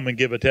him come and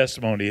give a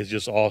testimony is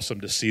just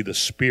awesome to see the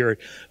spirit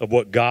of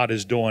what God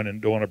is doing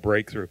and doing a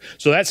breakthrough.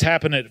 So that's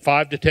happening at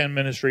 5 to 10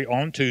 ministry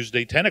on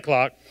Tuesday, 10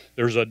 o'clock.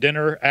 There's a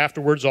dinner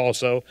afterwards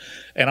also.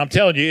 And I'm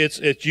telling you,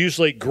 it's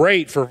usually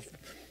great for,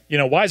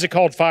 why is it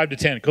called 5 to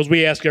 10? Because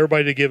we ask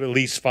everybody to give at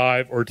least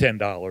 $5 or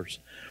 $10.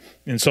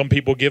 And some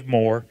people give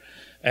more.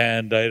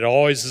 And it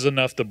always is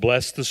enough to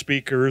bless the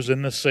speakers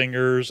and the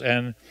singers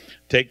and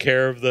take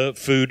care of the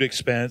food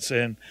expense.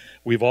 And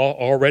we've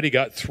already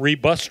got 3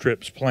 bus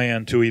trips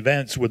planned to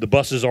events with the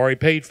buses already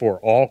paid for,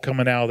 all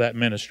coming out of that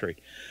ministry.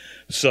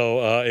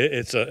 So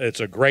it's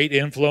a great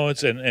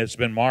influence, and it's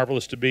been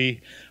marvelous to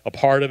be a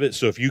part of it.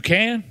 So if you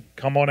can,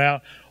 come on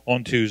out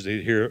on Tuesday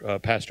to hear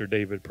Pastor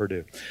David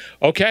Perdue.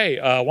 Okay,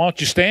 why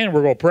don't you stand?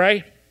 We're going to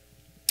pray.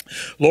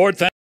 Lord,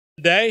 thank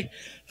you today.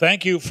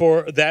 Thank you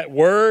for that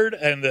word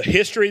and the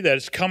history that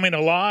is coming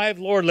alive.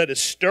 Lord, let it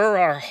stir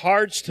our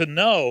hearts to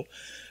know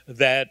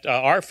that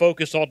our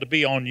focus ought to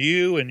be on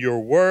you and your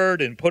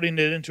word and putting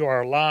it into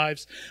our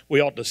lives. We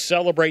ought to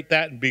celebrate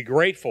that and be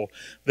grateful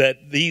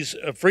that these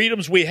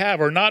freedoms we have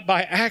are not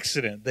by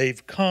accident.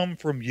 They've come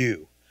from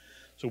you.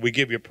 So we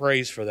give you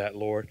praise for that,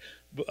 Lord.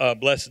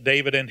 bless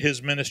David and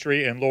his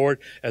ministry. And Lord,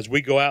 as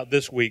we go out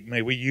this week,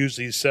 may we use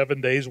these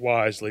 7 days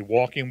wisely,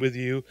 walking with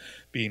you,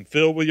 being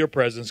filled with your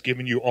presence,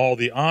 giving you all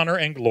the honor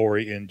and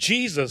glory in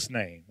Jesus'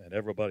 name. And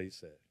everybody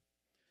said.